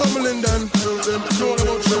tell them something in them. Slowly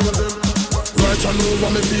about surely. Right I know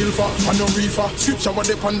what me feel for. I know reefer. Scripture what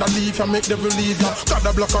they on the leaf and make devil leave ya. Got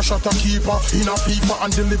the block a shot a keeper. In a FIFA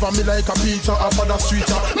and deliver me like a pizza. Off of the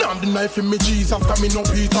streeter. Now the knife in me Jesus after me no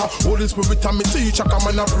Peter. Holy Spirit and me teacher come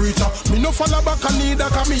and a preacher. Me no follow back and neither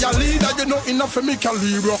cause me a leader. You know enough for me can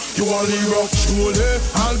Libra. You a Libra. Surely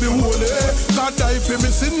I'll be holy. God die for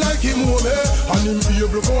me sin like him holy. And him be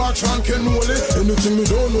able to go a trunk and holy. Anything me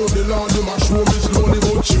don't know the Lord him a show me slowly.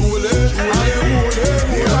 But surely I'll be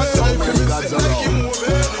holy. God die for me sin like him holy.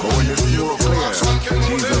 But when you feel clear,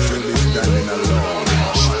 Jesus will be standing alone.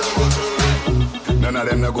 None of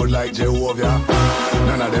them no good like Jehovah.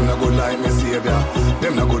 None of them no good like me Savior.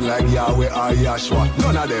 Them no good like Yahweh or Yahshua.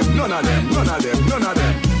 None of them, none of them, none of them, none of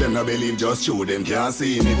them. Them no believe just true, them can't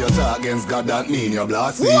see him. If you talk against God, that mean you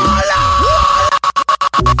blaspheme. There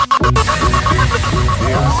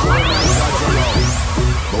are so many gods around,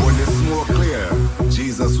 but when the smoke clear,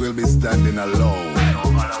 Jesus will be standing alone.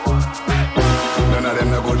 None of them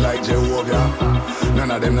no good like Jehovah.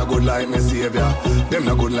 None of them no good like me Savior. Them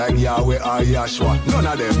no good like Yahweh or Yahshua. None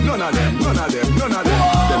of them, none of them, none of them, none of them.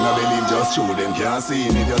 Them no believe just just true, them can't see.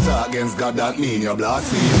 If you talk against God, that mean you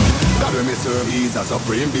blaspheme. God when me serve, he's a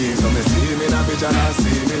supreme being. So me see him in a vision and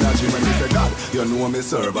see him in a dream. And me say, God, you know me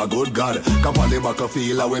serve a good God. Come on the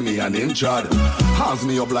battlefield with me and him trod. Hands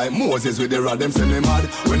me up like Moses with the rod, them send me mad.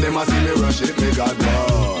 When them a see me worship me God,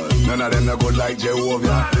 God. None of them no good like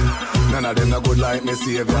Jehovah. None of them no good like me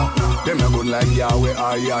Savior. Them no good like Yahweh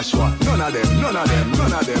or Yahshua. None of them, none of them,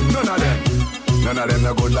 none of them, none of them. None of them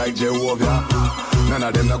no good like Jehovah. None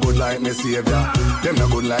of them no good like me Savior. Them no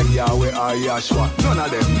good like Yahweh or Yahshua. None of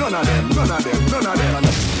them, none of them, none of them, none of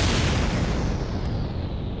them.